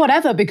 do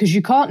whatever, because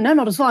you can't. No,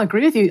 not as well. I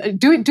agree with you.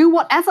 Do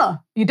whatever.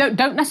 You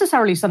don't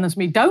necessarily send them to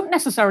me. Don't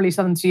necessarily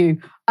send them to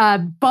you.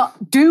 But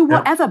do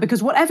whatever,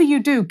 because whatever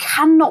you do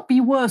cannot be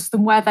worse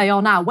than where they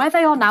are now. Where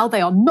they are now,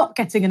 they are not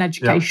getting an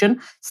education.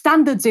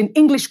 Standards in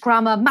English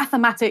grammar,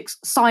 mathematics,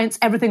 science,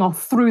 everything are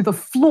through the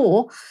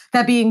floor.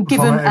 They're being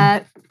given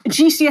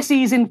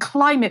GCSEs in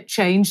climate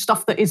change,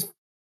 stuff that is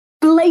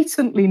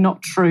blatantly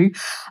not true.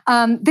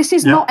 This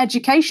is not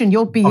education.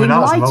 You're being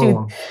lied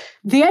to.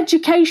 The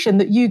education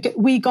that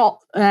we got,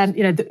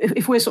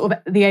 if we're sort of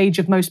at the age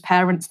of most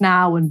parents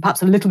now, and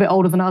perhaps a little bit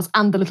older than us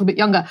and a little bit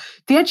younger,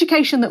 the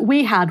education that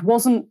we had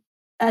wasn't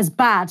as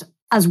bad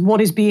as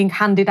what is being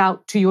handed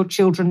out to your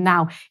children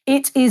now.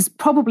 It is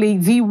probably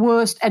the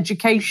worst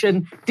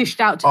education dished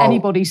out to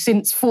anybody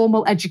since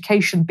formal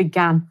education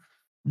began.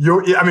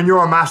 You're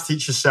a maths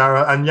teacher,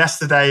 Sarah, and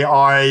yesterday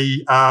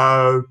I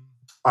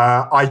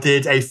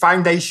did a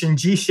foundation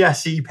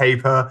GCSE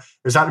paper.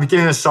 It was at the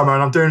beginning of summer,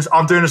 and I'm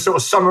doing a sort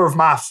of summer of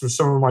maths with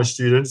some of my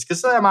students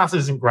because their maths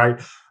isn't great.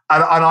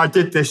 And I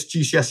did this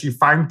GCSE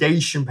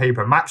foundation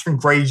paper. Maximum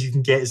grade you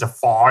can get is a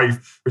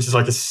 5, which is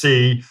like a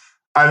C.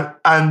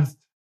 And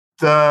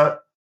the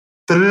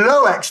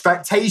low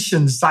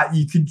expectations that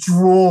you could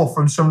draw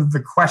from some of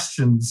the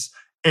questions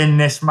in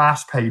this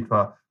maths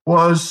paper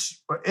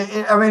it's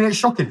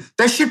shocking.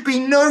 There should be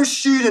no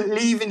student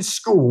leaving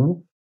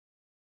school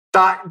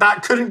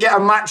that couldn't get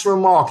a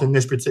maximum mark in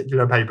this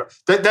particular paper.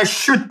 There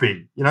should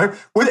be,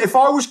 If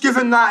I was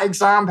given that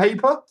exam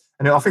paper,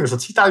 and I think it was a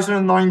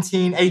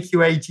 2019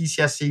 AQA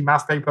GCSE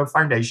maths paper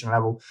foundation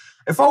level,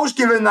 if I was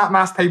given that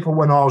maths paper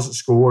when I was at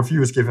school, or if you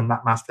was given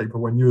that maths paper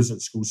when you was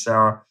at school,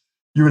 Sarah,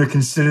 you would have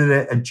considered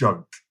it a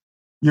joke.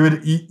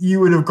 You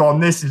would have gone,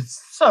 this is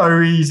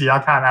so easy, I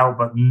can't help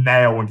but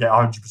nail and get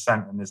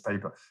 100% in this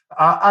paper.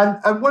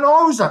 And when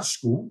I was at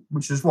school,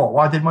 which is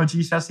I did my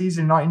GCSEs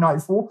in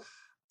 1994,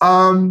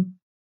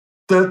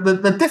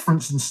 the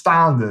difference in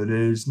standard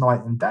is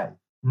night and day.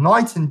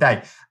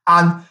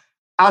 And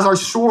as I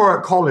saw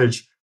at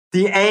college,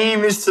 the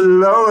aim is to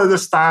lower the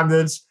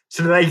standards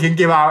so that they can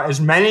give out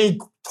as many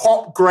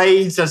top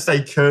grades as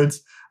they could,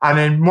 And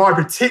in my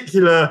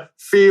particular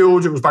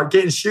field, it was about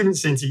getting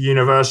students into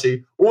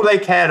university. All they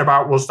cared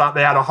about was that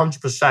they had a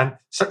 100%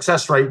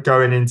 success rate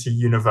going into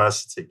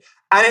university.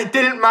 And it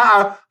didn't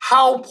matter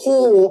how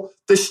poor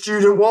the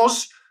student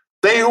was,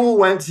 they all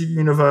went to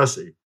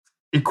university.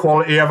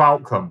 Equality of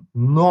outcome,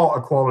 not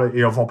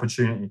equality of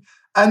opportunity.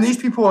 And these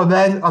people are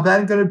then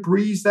going to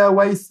breeze their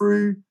way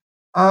through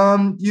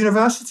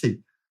university.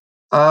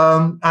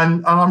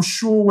 And I'm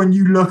sure when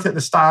you look at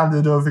the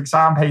standard of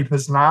exam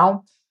papers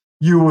now,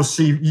 you will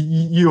see,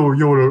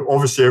 you'll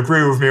obviously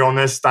agree with me on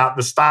this, that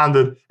the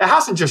standard, it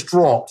hasn't just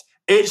dropped,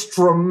 it's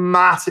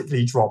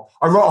dramatically dropped.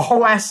 I wrote a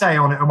whole essay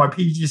on it on my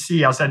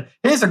PGC. I said,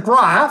 here's a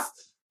graph.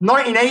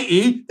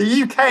 1980,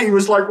 the UK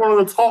was like one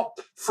of the top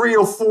 3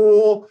 or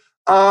 4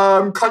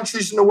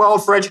 countries in the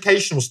world for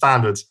educational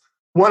standards.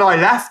 When I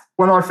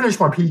finished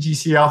my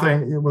PGC, I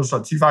think it was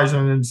like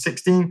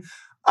 2016,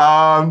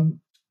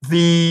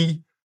 the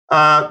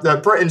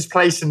Britain's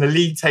place in the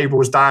league table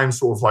was down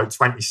sort of like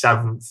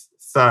 27th,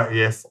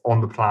 30th on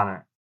the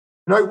planet.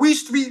 You know, we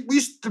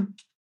used to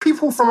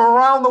people from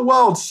around the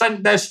world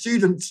sent their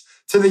students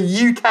to the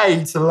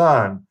UK to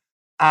learn.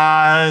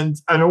 And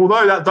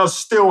although that does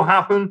still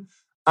happen,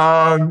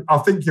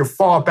 I think you're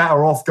far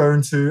better off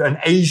going to an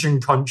Asian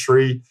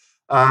country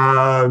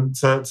to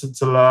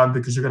learn,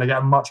 because you're going to get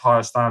a much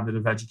higher standard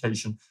of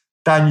education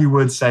than you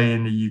would, say,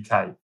 in the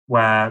UK,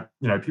 where,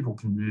 you know, people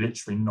can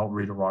literally not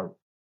read or write.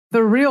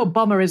 The real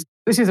bummer is,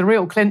 this is a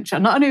real clincher.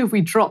 Not only have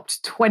we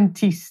dropped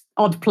 20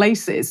 odd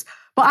places,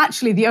 but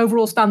actually the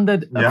overall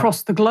standard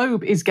across the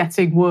globe is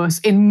getting worse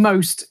in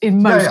most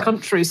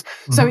countries.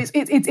 Mm-hmm. So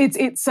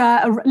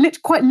it's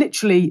quite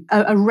literally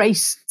a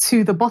race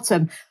to the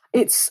bottom.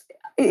 It's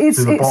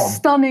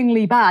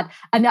stunningly bad.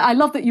 And I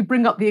love that you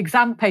bring up the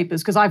exam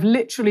papers, because I've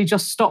literally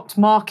just stopped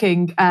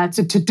marking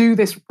to do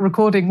this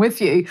recording with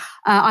you.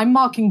 I'm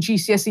marking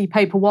GCSE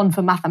paper 1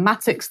 for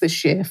mathematics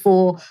this year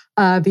for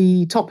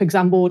the top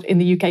exam board in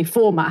the UK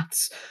for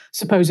maths,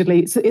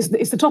 supposedly.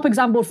 It's the top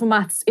exam board for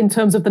maths in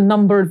terms of the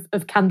number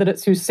of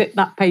candidates who sit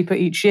that paper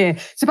each year.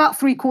 It's about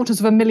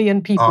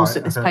 750,000 people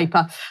sit this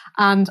paper.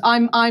 And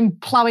I'm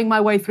ploughing my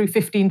way through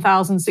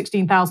 15,000,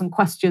 16,000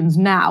 questions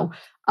now.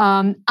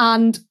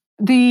 And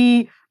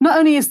not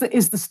only is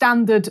the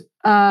standard,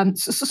 so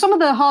some of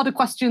the harder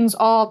questions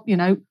are, you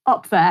know,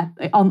 up there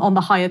on the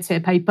higher tier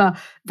paper.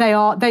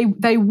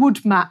 They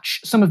would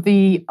match some of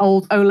the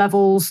old O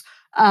levels,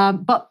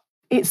 but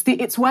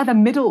it's where the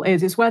middle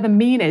is. It's where the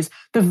mean is.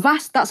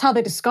 That's how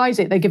they disguise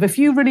it. They give a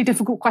few really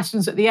difficult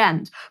questions at the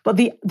end, but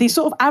the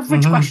sort of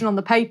average question on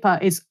the paper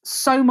is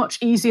so much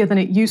easier than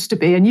it used to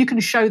be, and you can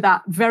show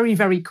that very,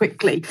 very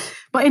quickly.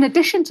 But in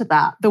addition to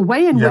that, the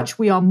way in which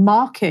we are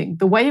marking,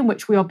 the way in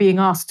which we are being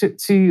asked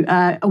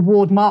to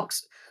award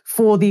marks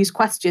for these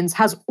questions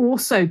has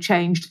also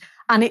changed.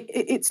 And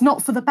it's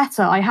not for the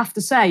better, I have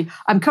to say.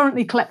 I'm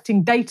currently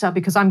collecting data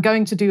because I'm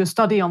going to do a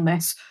study on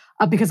this,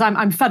 because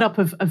I'm fed up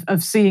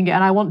of seeing it,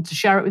 and I want to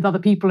share it with other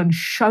people and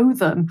show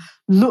them,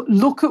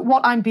 look at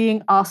what I'm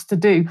being asked to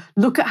do.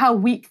 Look at how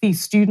weak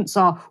these students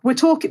are. We're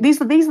talking,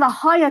 these are the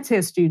higher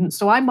tier students.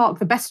 So I mark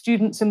the best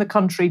students in the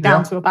country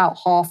down to about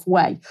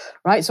halfway,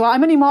 right? So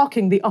I'm only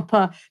marking the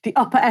upper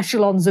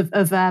echelons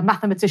of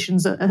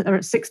mathematicians are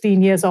at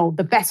 16 years old,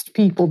 the best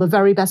people, the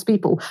very best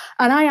people.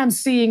 And I am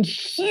seeing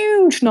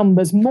huge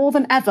numbers, more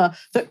than ever,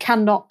 that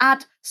cannot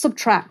add,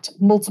 subtract,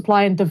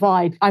 multiply and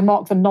divide. I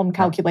mark the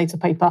non-calculator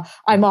paper.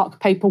 I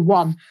mark paper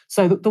 1,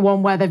 so the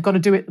one where they've got to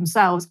do it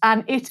themselves.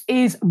 And it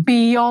is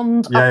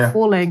beyond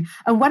appalling.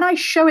 And when I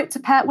show it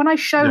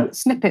to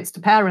snippets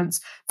to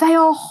parents, they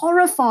are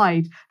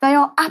horrified. They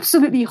are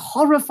absolutely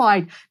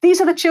horrified.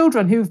 These are the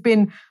children who've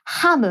been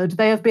hammered.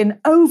 They have been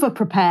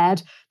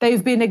over-prepared.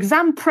 They've been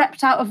exam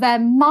prepped out of their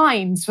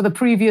minds for the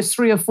previous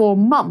 3 or 4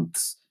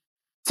 months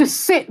to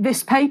sit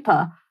this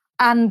paper.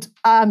 And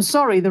I'm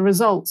sorry, the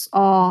results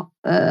are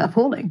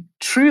appalling.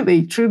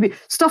 Truly, truly.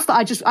 Stuff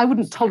that I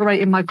wouldn't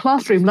tolerate in my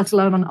classroom, let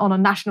alone on a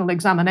national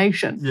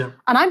examination. Yeah.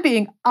 And I'm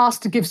being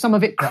asked to give some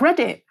of it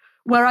credit,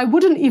 where I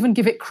wouldn't even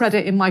give it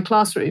credit in my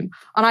classroom.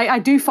 And I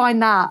do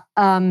find that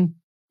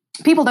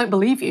people don't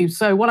believe you.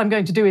 So what I'm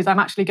going to do is I'm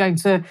actually going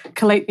to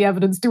collate the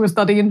evidence, do a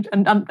study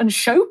and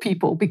show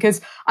people, because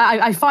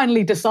I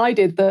finally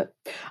decided that,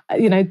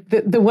 you know,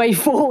 the way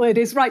forward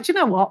is, right, you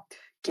know what?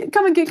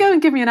 Go and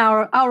give me an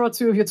hour or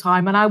two of your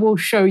time, and I will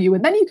show you.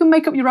 And then you can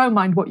make up your own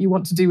mind what you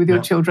want to do with your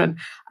children,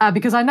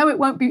 because I know it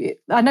won't be.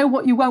 I know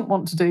what you won't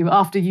want to do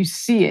after you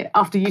see it.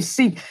 After you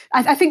see,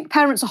 I think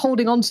parents are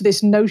holding on to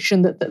this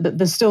notion that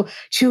there's still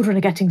children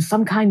are getting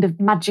some kind of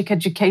magic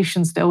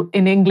education still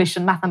in English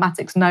and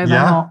mathematics. No, they're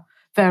not.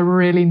 They're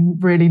really,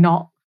 really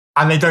not.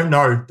 And they don't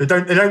know. They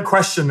don't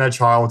question their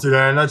child, you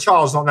know, and their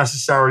child's not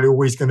necessarily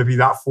always going to be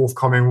that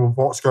forthcoming with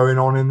what's going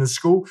on in the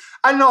school.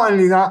 And not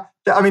only that,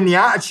 I mean, the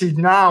attitude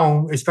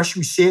now, especially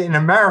we see it in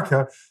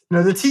America, you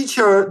know, the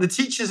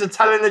teachers are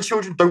telling the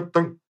children,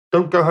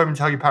 don't go home and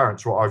tell your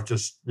parents what I've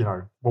just, you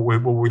know,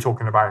 what we're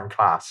talking about in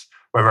class,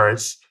 whether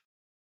it's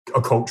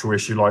a cultural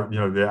issue like, you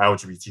know, the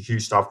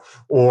LGBTQ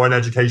stuff, or an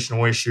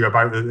educational issue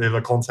about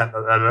the content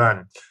that they're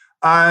learning.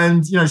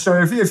 And,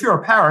 so if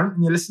you're a parent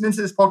and you're listening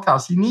to this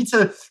podcast, you need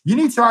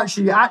to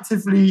actually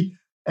actively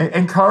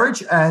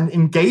encourage and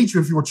engage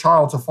with your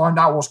child to find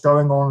out what's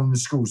going on in the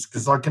schools,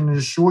 because I can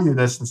assure you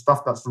there's some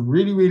stuff that's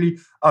really, really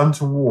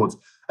untoward.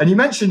 And you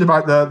mentioned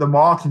about the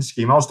marking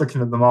scheme. I was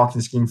looking at the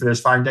marking scheme for this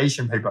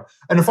foundation paper.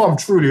 And if I'm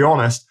truly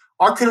honest,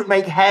 I couldn't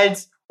make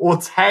heads or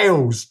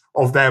tails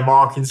of their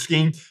marking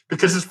scheme,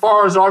 because as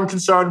far as I'm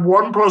concerned,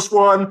 1 +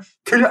 1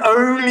 can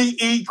only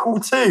equal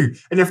 2.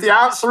 And if the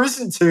answer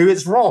isn't 2,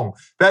 it's wrong.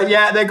 But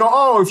yeah, they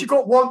go, if you've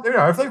got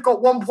if they've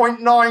got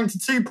 1.9 to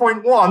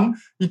 2.1,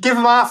 you give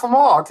them half a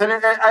mark. And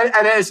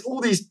there's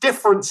all these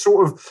different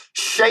sort of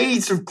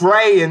shades of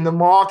grey in the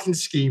marking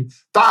scheme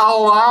that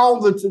allow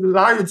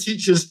the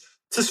teachers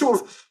to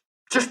sort of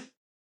just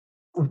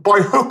by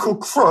hook or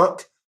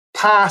crook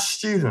pass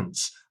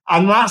students.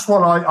 And that's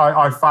what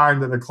I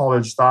found at the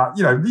college, that,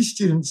 these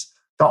students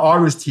that I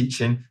was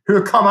teaching who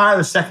had come out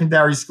of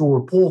secondary school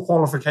with poor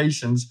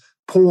qualifications,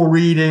 poor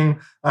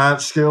reading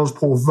skills,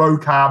 poor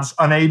vocabs,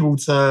 unable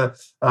to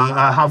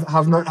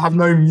have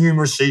no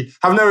numeracy,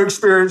 have no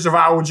experience of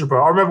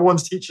algebra. I remember one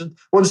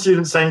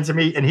student saying to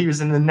me, and he was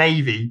in the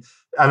Navy,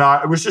 and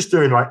I was just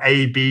doing like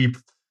AB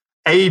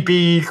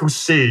equals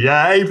C,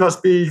 yeah, A plus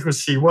B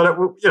equals C.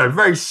 Well,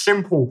 very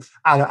simple,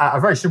 and a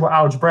very simple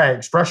algebraic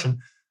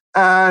expression.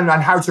 And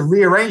how to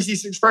rearrange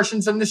these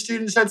expressions. And the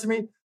student said to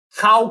me,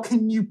 "How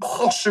can you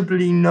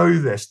possibly know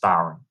this,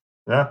 Darren?"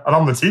 Yeah, and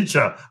I'm the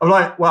teacher. I'm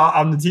like, well,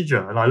 I'm the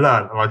teacher, and I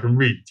learn, and I can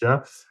read.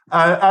 Yeah,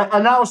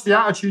 and that was the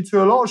attitude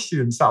to a lot of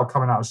students that were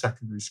coming out of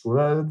secondary school.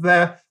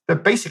 Their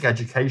basic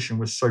education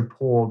was so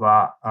poor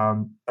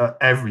that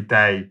every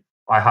day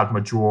I had my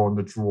jaw on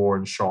the drawer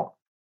in shock,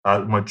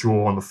 my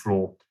jaw on the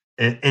floor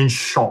in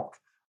shock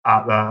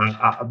at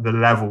the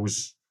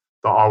levels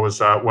that I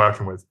was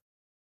working with.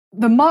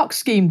 The mark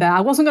scheme there,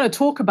 I wasn't going to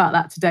talk about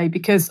that today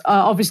because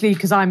obviously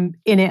because I'm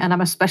in it and I'm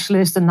a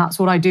specialist and that's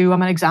what I do.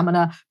 I'm an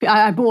examiner.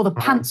 I bore the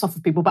pants off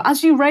of people. But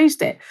as you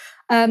raised it,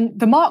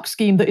 the mark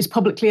scheme that is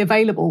publicly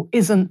available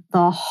isn't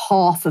the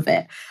half of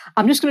it.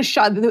 I'm just going to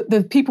show,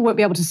 the people won't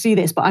be able to see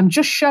this, but I'm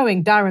just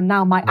showing Darren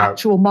now my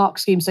actual mark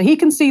scheme. So he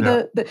can see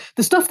the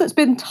stuff that's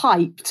been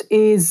typed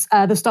is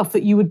the stuff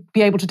that you would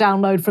be able to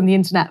download from the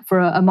internet for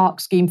a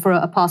mark scheme for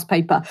a past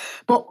paper.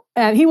 But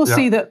he will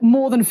see that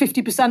more than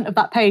 50% of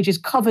that page is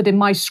covered in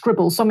my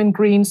scribble, some in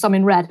green, some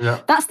in red.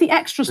 Yeah. That's the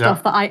extra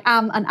stuff that I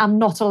am and am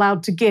not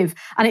allowed to give.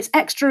 And it's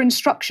extra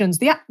instructions.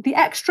 The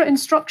extra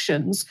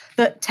instructions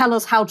that tell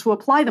us how to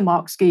apply the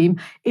mark scheme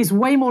is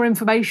way more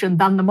information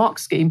than the mark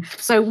scheme.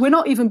 So we're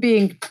not even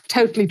being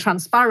totally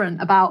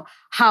transparent about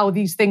how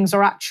these things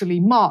are actually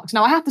marked.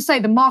 Now, I have to say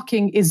the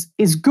marking is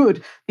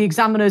good. The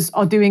examiners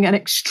are doing an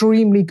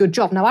extremely good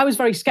job. Now, I was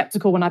very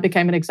skeptical when I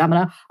became an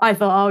examiner. I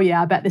thought,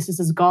 I bet this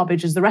is as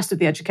garbage as the rest of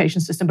the education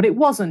system. But it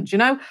wasn't,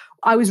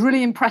 I was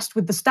really impressed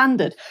with the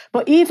standard.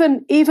 But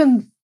even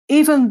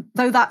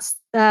though that's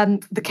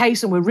the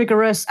case and we're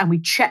rigorous and we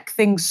check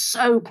things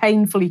so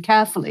painfully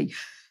carefully,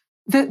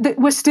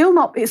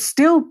 it's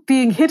still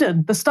being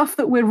hidden. The stuff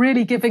that we're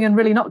really giving and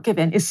really not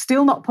giving is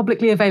still not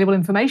publicly available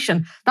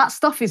information. That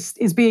stuff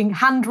is being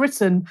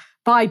handwritten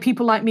by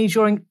people like me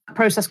during a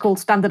process called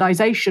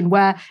standardization,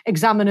 where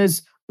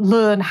examiners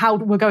learn how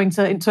we're going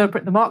to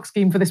interpret the mark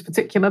scheme for this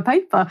particular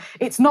paper.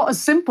 It's not as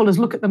simple as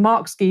look at the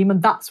mark scheme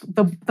and that's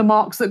the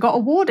marks that got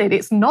awarded.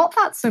 It's not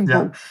that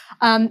simple.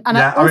 Yeah. An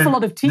awful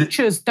lot of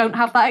teachers don't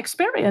have that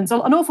experience.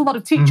 An awful lot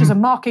of teachers are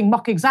marking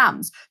mock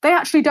exams. They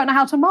actually don't know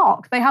how to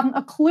mark. They haven't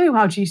a clue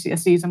how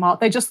GCSEs are marked.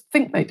 They just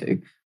think they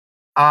do.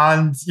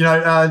 And,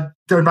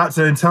 going back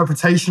to the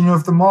interpretation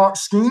of the mark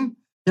scheme,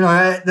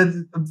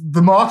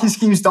 the marking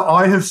schemes that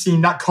I have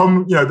seen that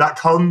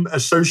come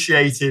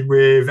associated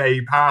with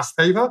a past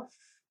paper,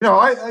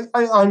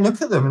 I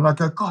look at them and I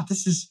go, God,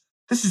 this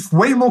is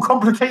way more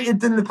complicated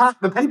than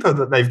the paper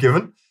that they've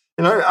given.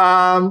 And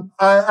I'm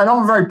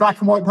a very black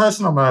and white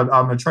person.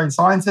 I'm a trained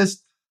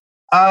scientist,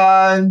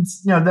 and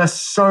there's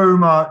so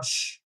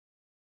much.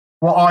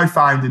 What I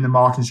found in the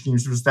marking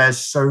schemes was there's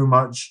so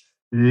much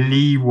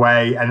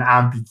leeway and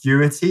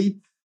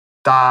ambiguity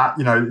that,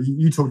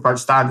 you talked about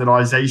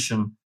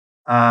standardization.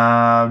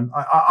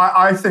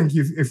 I think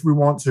if we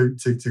want to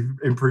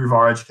improve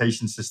our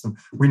education system,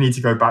 we need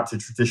to go back to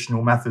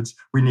traditional methods.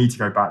 We need to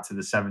go back to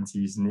the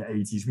 70s and the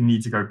 80s. We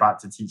need to go back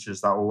to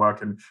teachers that were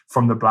working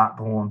from the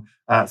blackboard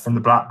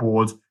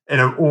in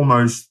an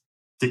almost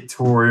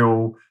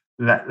dictatorial,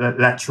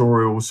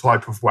 lectorial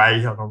type of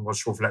way. I'm not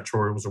sure if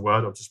lectorial is a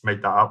word. I've just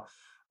made that up.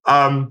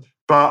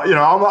 But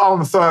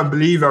I'm a firm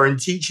believer in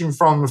teaching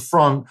from the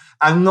front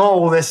and not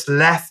all this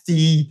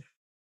lefty.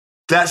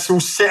 Let's all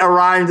sit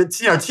around.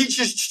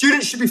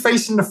 Students should be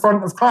facing the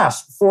front of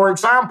class, for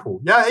example.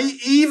 Yeah,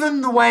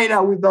 even the way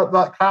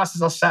that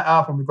classes are set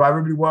up and we've got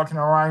everybody working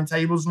around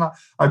tables and that,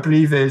 I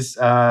believe is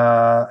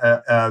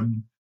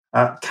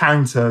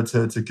counter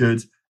to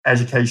good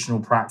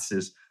educational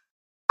practices.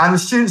 And the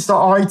students that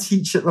I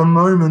teach at the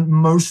moment,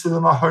 most of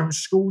them are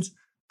homeschooled.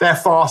 they're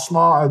far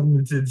smarter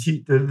than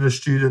the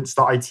students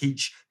that I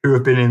teach who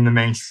have been in the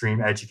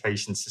mainstream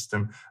education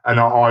system and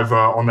are either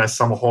on their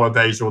summer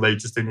holidays or they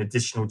just in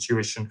additional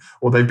tuition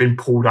or they've been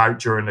pulled out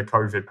during the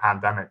COVID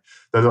pandemic.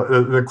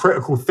 The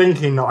critical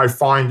thinking that I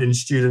find in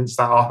students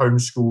that are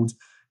homeschooled,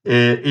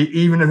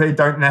 even if they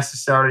don't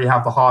necessarily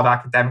have the hard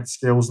academic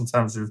skills in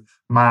terms of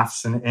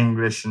maths and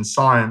English and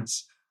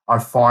science, I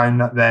find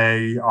that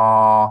they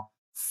are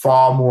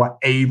far more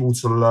able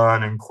to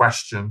learn and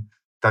question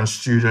than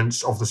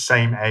students of the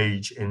same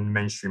age in the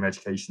mainstream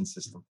education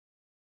system.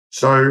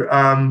 So,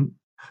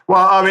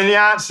 the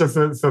answer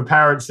for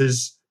parents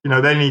is,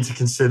 they need to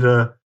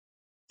consider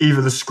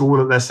either the school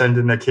that they're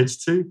sending their kids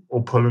to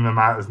or pulling them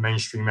out of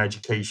mainstream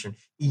education,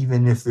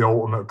 even if the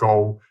ultimate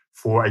goal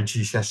for a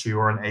GCSE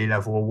or an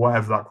A-level or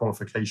whatever that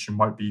qualification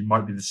might be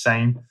the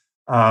same.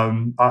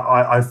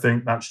 I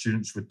think that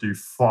students would do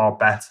far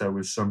better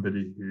with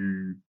somebody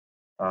who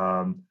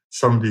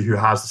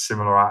has a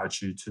similar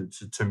attitude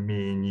to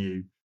me and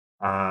you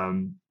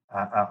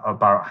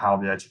about how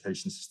the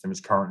education system is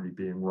currently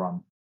being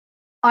run.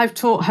 I've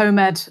taught home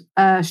ed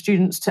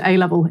students to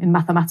A-level in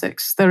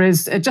mathematics. There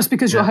is, just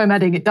because you're home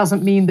edding, it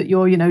doesn't mean that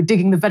you're,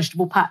 digging the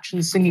vegetable patch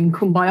and singing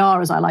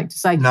Kumbaya, as I like to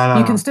say. No,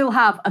 you can still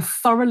have a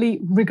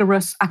thoroughly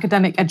rigorous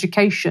academic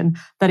education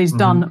that is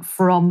done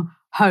from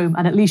home,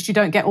 and at least you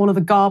don't get all of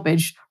the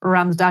garbage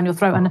rammed down your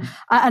throat.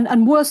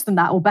 And worse than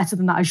that, or better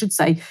than that, I should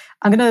say,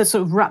 I'm going to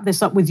sort of wrap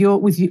this up with your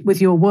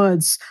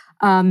words.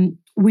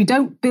 We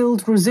don't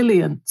build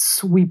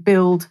resilience; we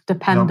build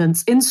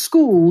dependence. In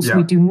schools,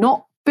 we do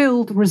not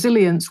build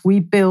resilience, we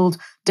build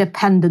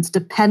dependence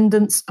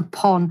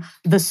upon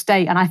the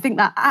state. And I think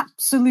that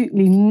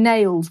absolutely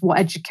nails what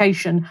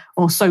education,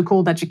 or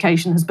so-called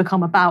education, has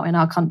become about in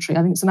our country.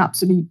 I think it's an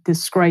absolute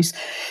disgrace.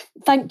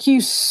 Thank you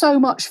so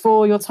much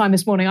for your time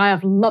this morning. I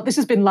have loved, this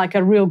has been like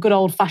a real good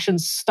old-fashioned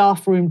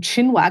staff room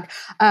chinwag,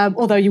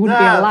 although you wouldn't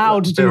be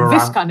allowed to do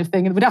this kind of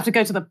thing. And we'd have to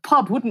go to the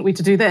pub, wouldn't we,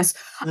 to do this?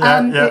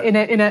 In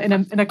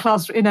a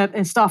class, in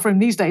a staff room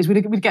these days,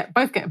 we'd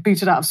both get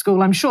booted out of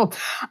school, I'm sure.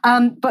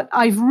 But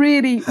I've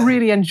really,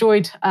 really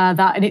enjoyed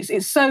that. And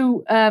it's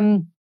so,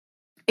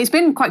 it's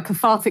been quite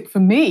cathartic for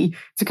me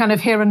to kind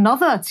of hear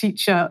another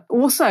teacher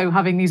also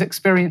having these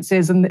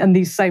experiences and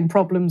these same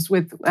problems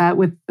with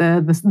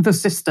the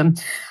system.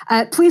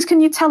 Please,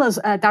 can you tell us,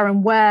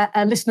 Darren, where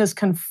listeners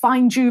can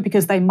find you,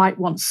 because they might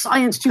want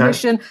science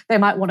tuition, they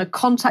might want to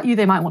contact you,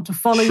 they might want to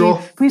follow you.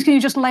 Please, can you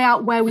just lay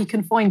out where we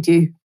can find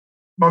you?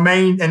 My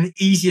main and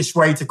easiest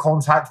way to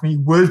contact me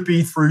would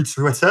be through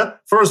Twitter.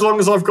 For as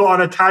long as I've got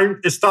an account,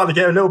 it's starting to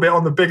get a little bit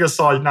on the bigger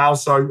side now,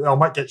 so I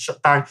might get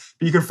shut down.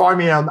 But you can find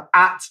me at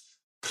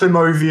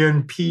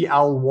Plymouthian,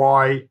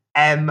 Plymouthian,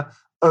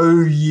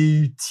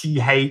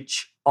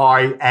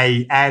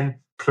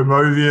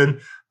 Plymouthian.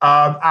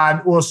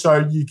 And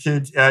also you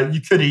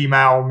could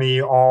email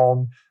me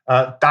on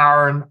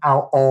Darren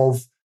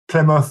of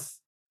Plymouth,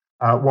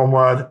 one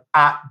word,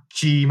 at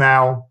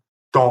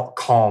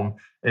gmail.com.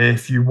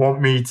 If you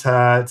want me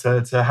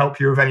to help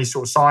you with any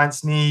sort of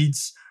science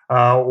needs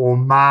or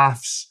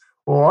maths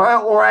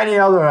or any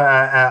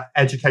other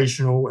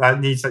educational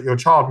needs that your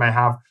child may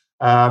have,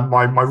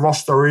 my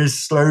roster is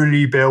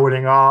slowly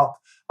building up.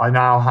 I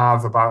now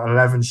have about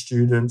 11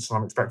 students, and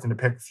I'm expecting to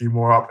pick a few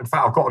more up. In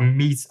fact, I've got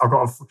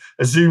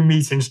a Zoom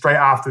meeting straight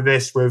after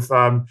this with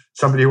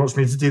somebody who wants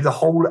me to do the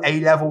whole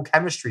A-level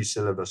chemistry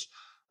syllabus.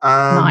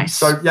 Nice.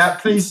 So yeah,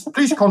 please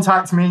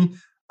contact me.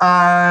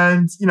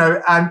 And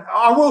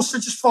I will say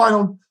just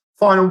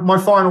my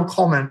final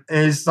comment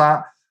is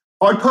that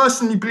I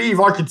personally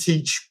believe I could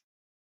teach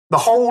the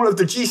whole of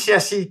the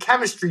GCSE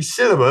chemistry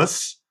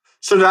syllabus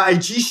so that a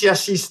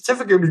GCSE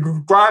certificate would be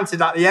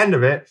granted at the end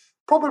of it,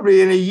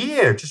 probably in a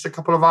year, just a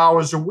couple of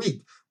hours a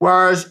week.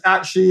 Whereas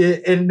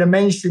actually in the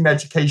mainstream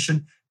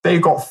education,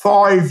 they've got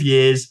 5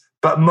 years,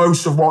 but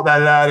most of what they're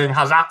learning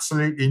has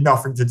absolutely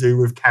nothing to do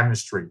with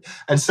chemistry.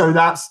 And so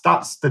that's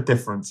the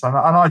difference. And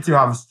I do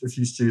have a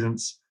few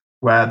students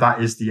where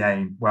that is the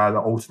aim, where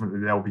ultimately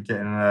they'll be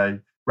getting a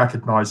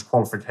recognised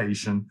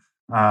qualification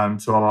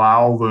to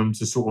allow them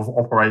to sort of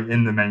operate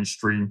in the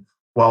mainstream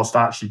whilst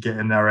actually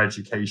getting their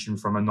education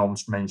from a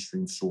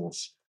non-mainstream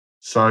source.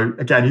 So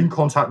again, you can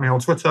contact me on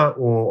Twitter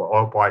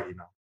or by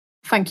email.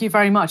 Thank you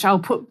very much. I'll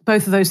put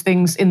both of those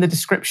things in the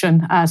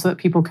description so that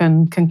people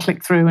can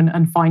click through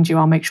and find you.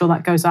 I'll make sure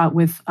that goes out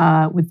with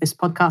this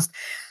podcast.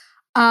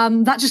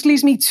 That just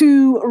leaves me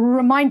to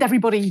remind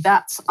everybody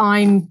that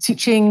I'm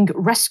teaching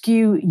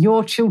Rescue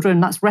Your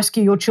Children. That's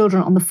Rescue Your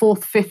Children on the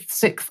 4th, 5th,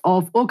 6th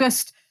of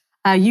August.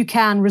 You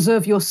can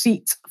reserve your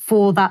seat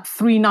for that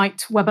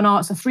 3-night webinar.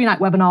 It's a 3-night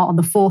webinar on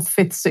the 4th,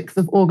 5th, 6th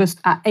of August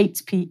at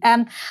 8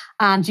 p.m.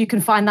 And you can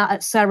find that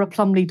at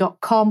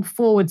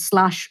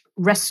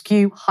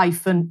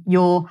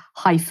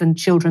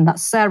sarahplumley.com/rescue-your-children.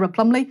 That's Sarah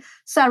Plumley,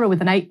 Sarah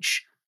with an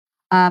H,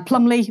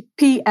 Plumley,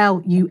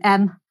 Plumley,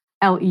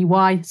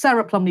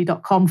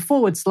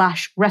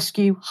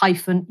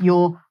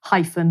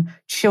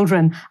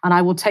 sarahplumley.com/rescue-your-children. And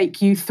I will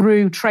take you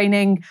through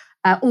training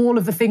all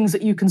of the things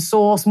that you can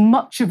source,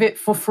 much of it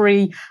for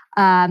free,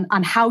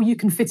 and how you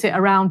can fit it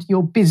around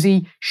your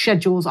busy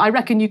schedules. I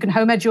reckon you can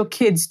home ed your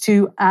kids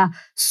to a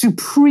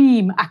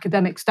supreme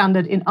academic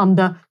standard in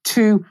under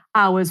 2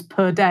 hours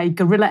per day.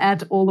 Guerrilla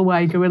Ed all the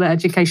way, guerrilla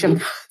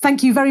education.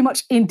 Thank you very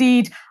much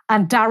indeed.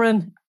 And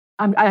Darren,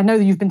 I know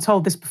that you've been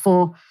told this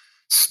before,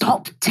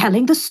 stop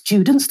telling the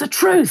students the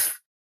truth.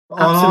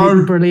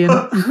 Absolutely brilliant.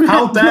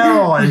 How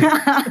dare I?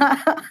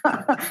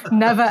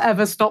 Never,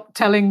 ever stop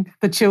telling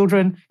the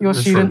children, your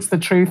students, the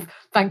truth.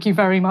 Thank you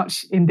very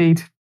much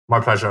indeed. My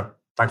pleasure.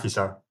 Thank you,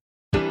 sir.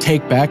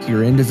 Take back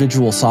your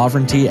individual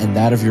sovereignty and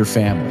that of your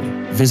family.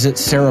 Visit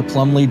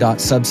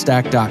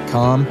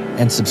sarahplumley.substack.com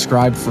and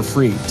subscribe for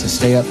free to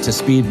stay up to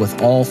speed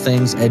with all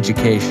things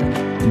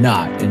education,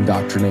 not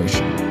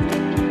indoctrination.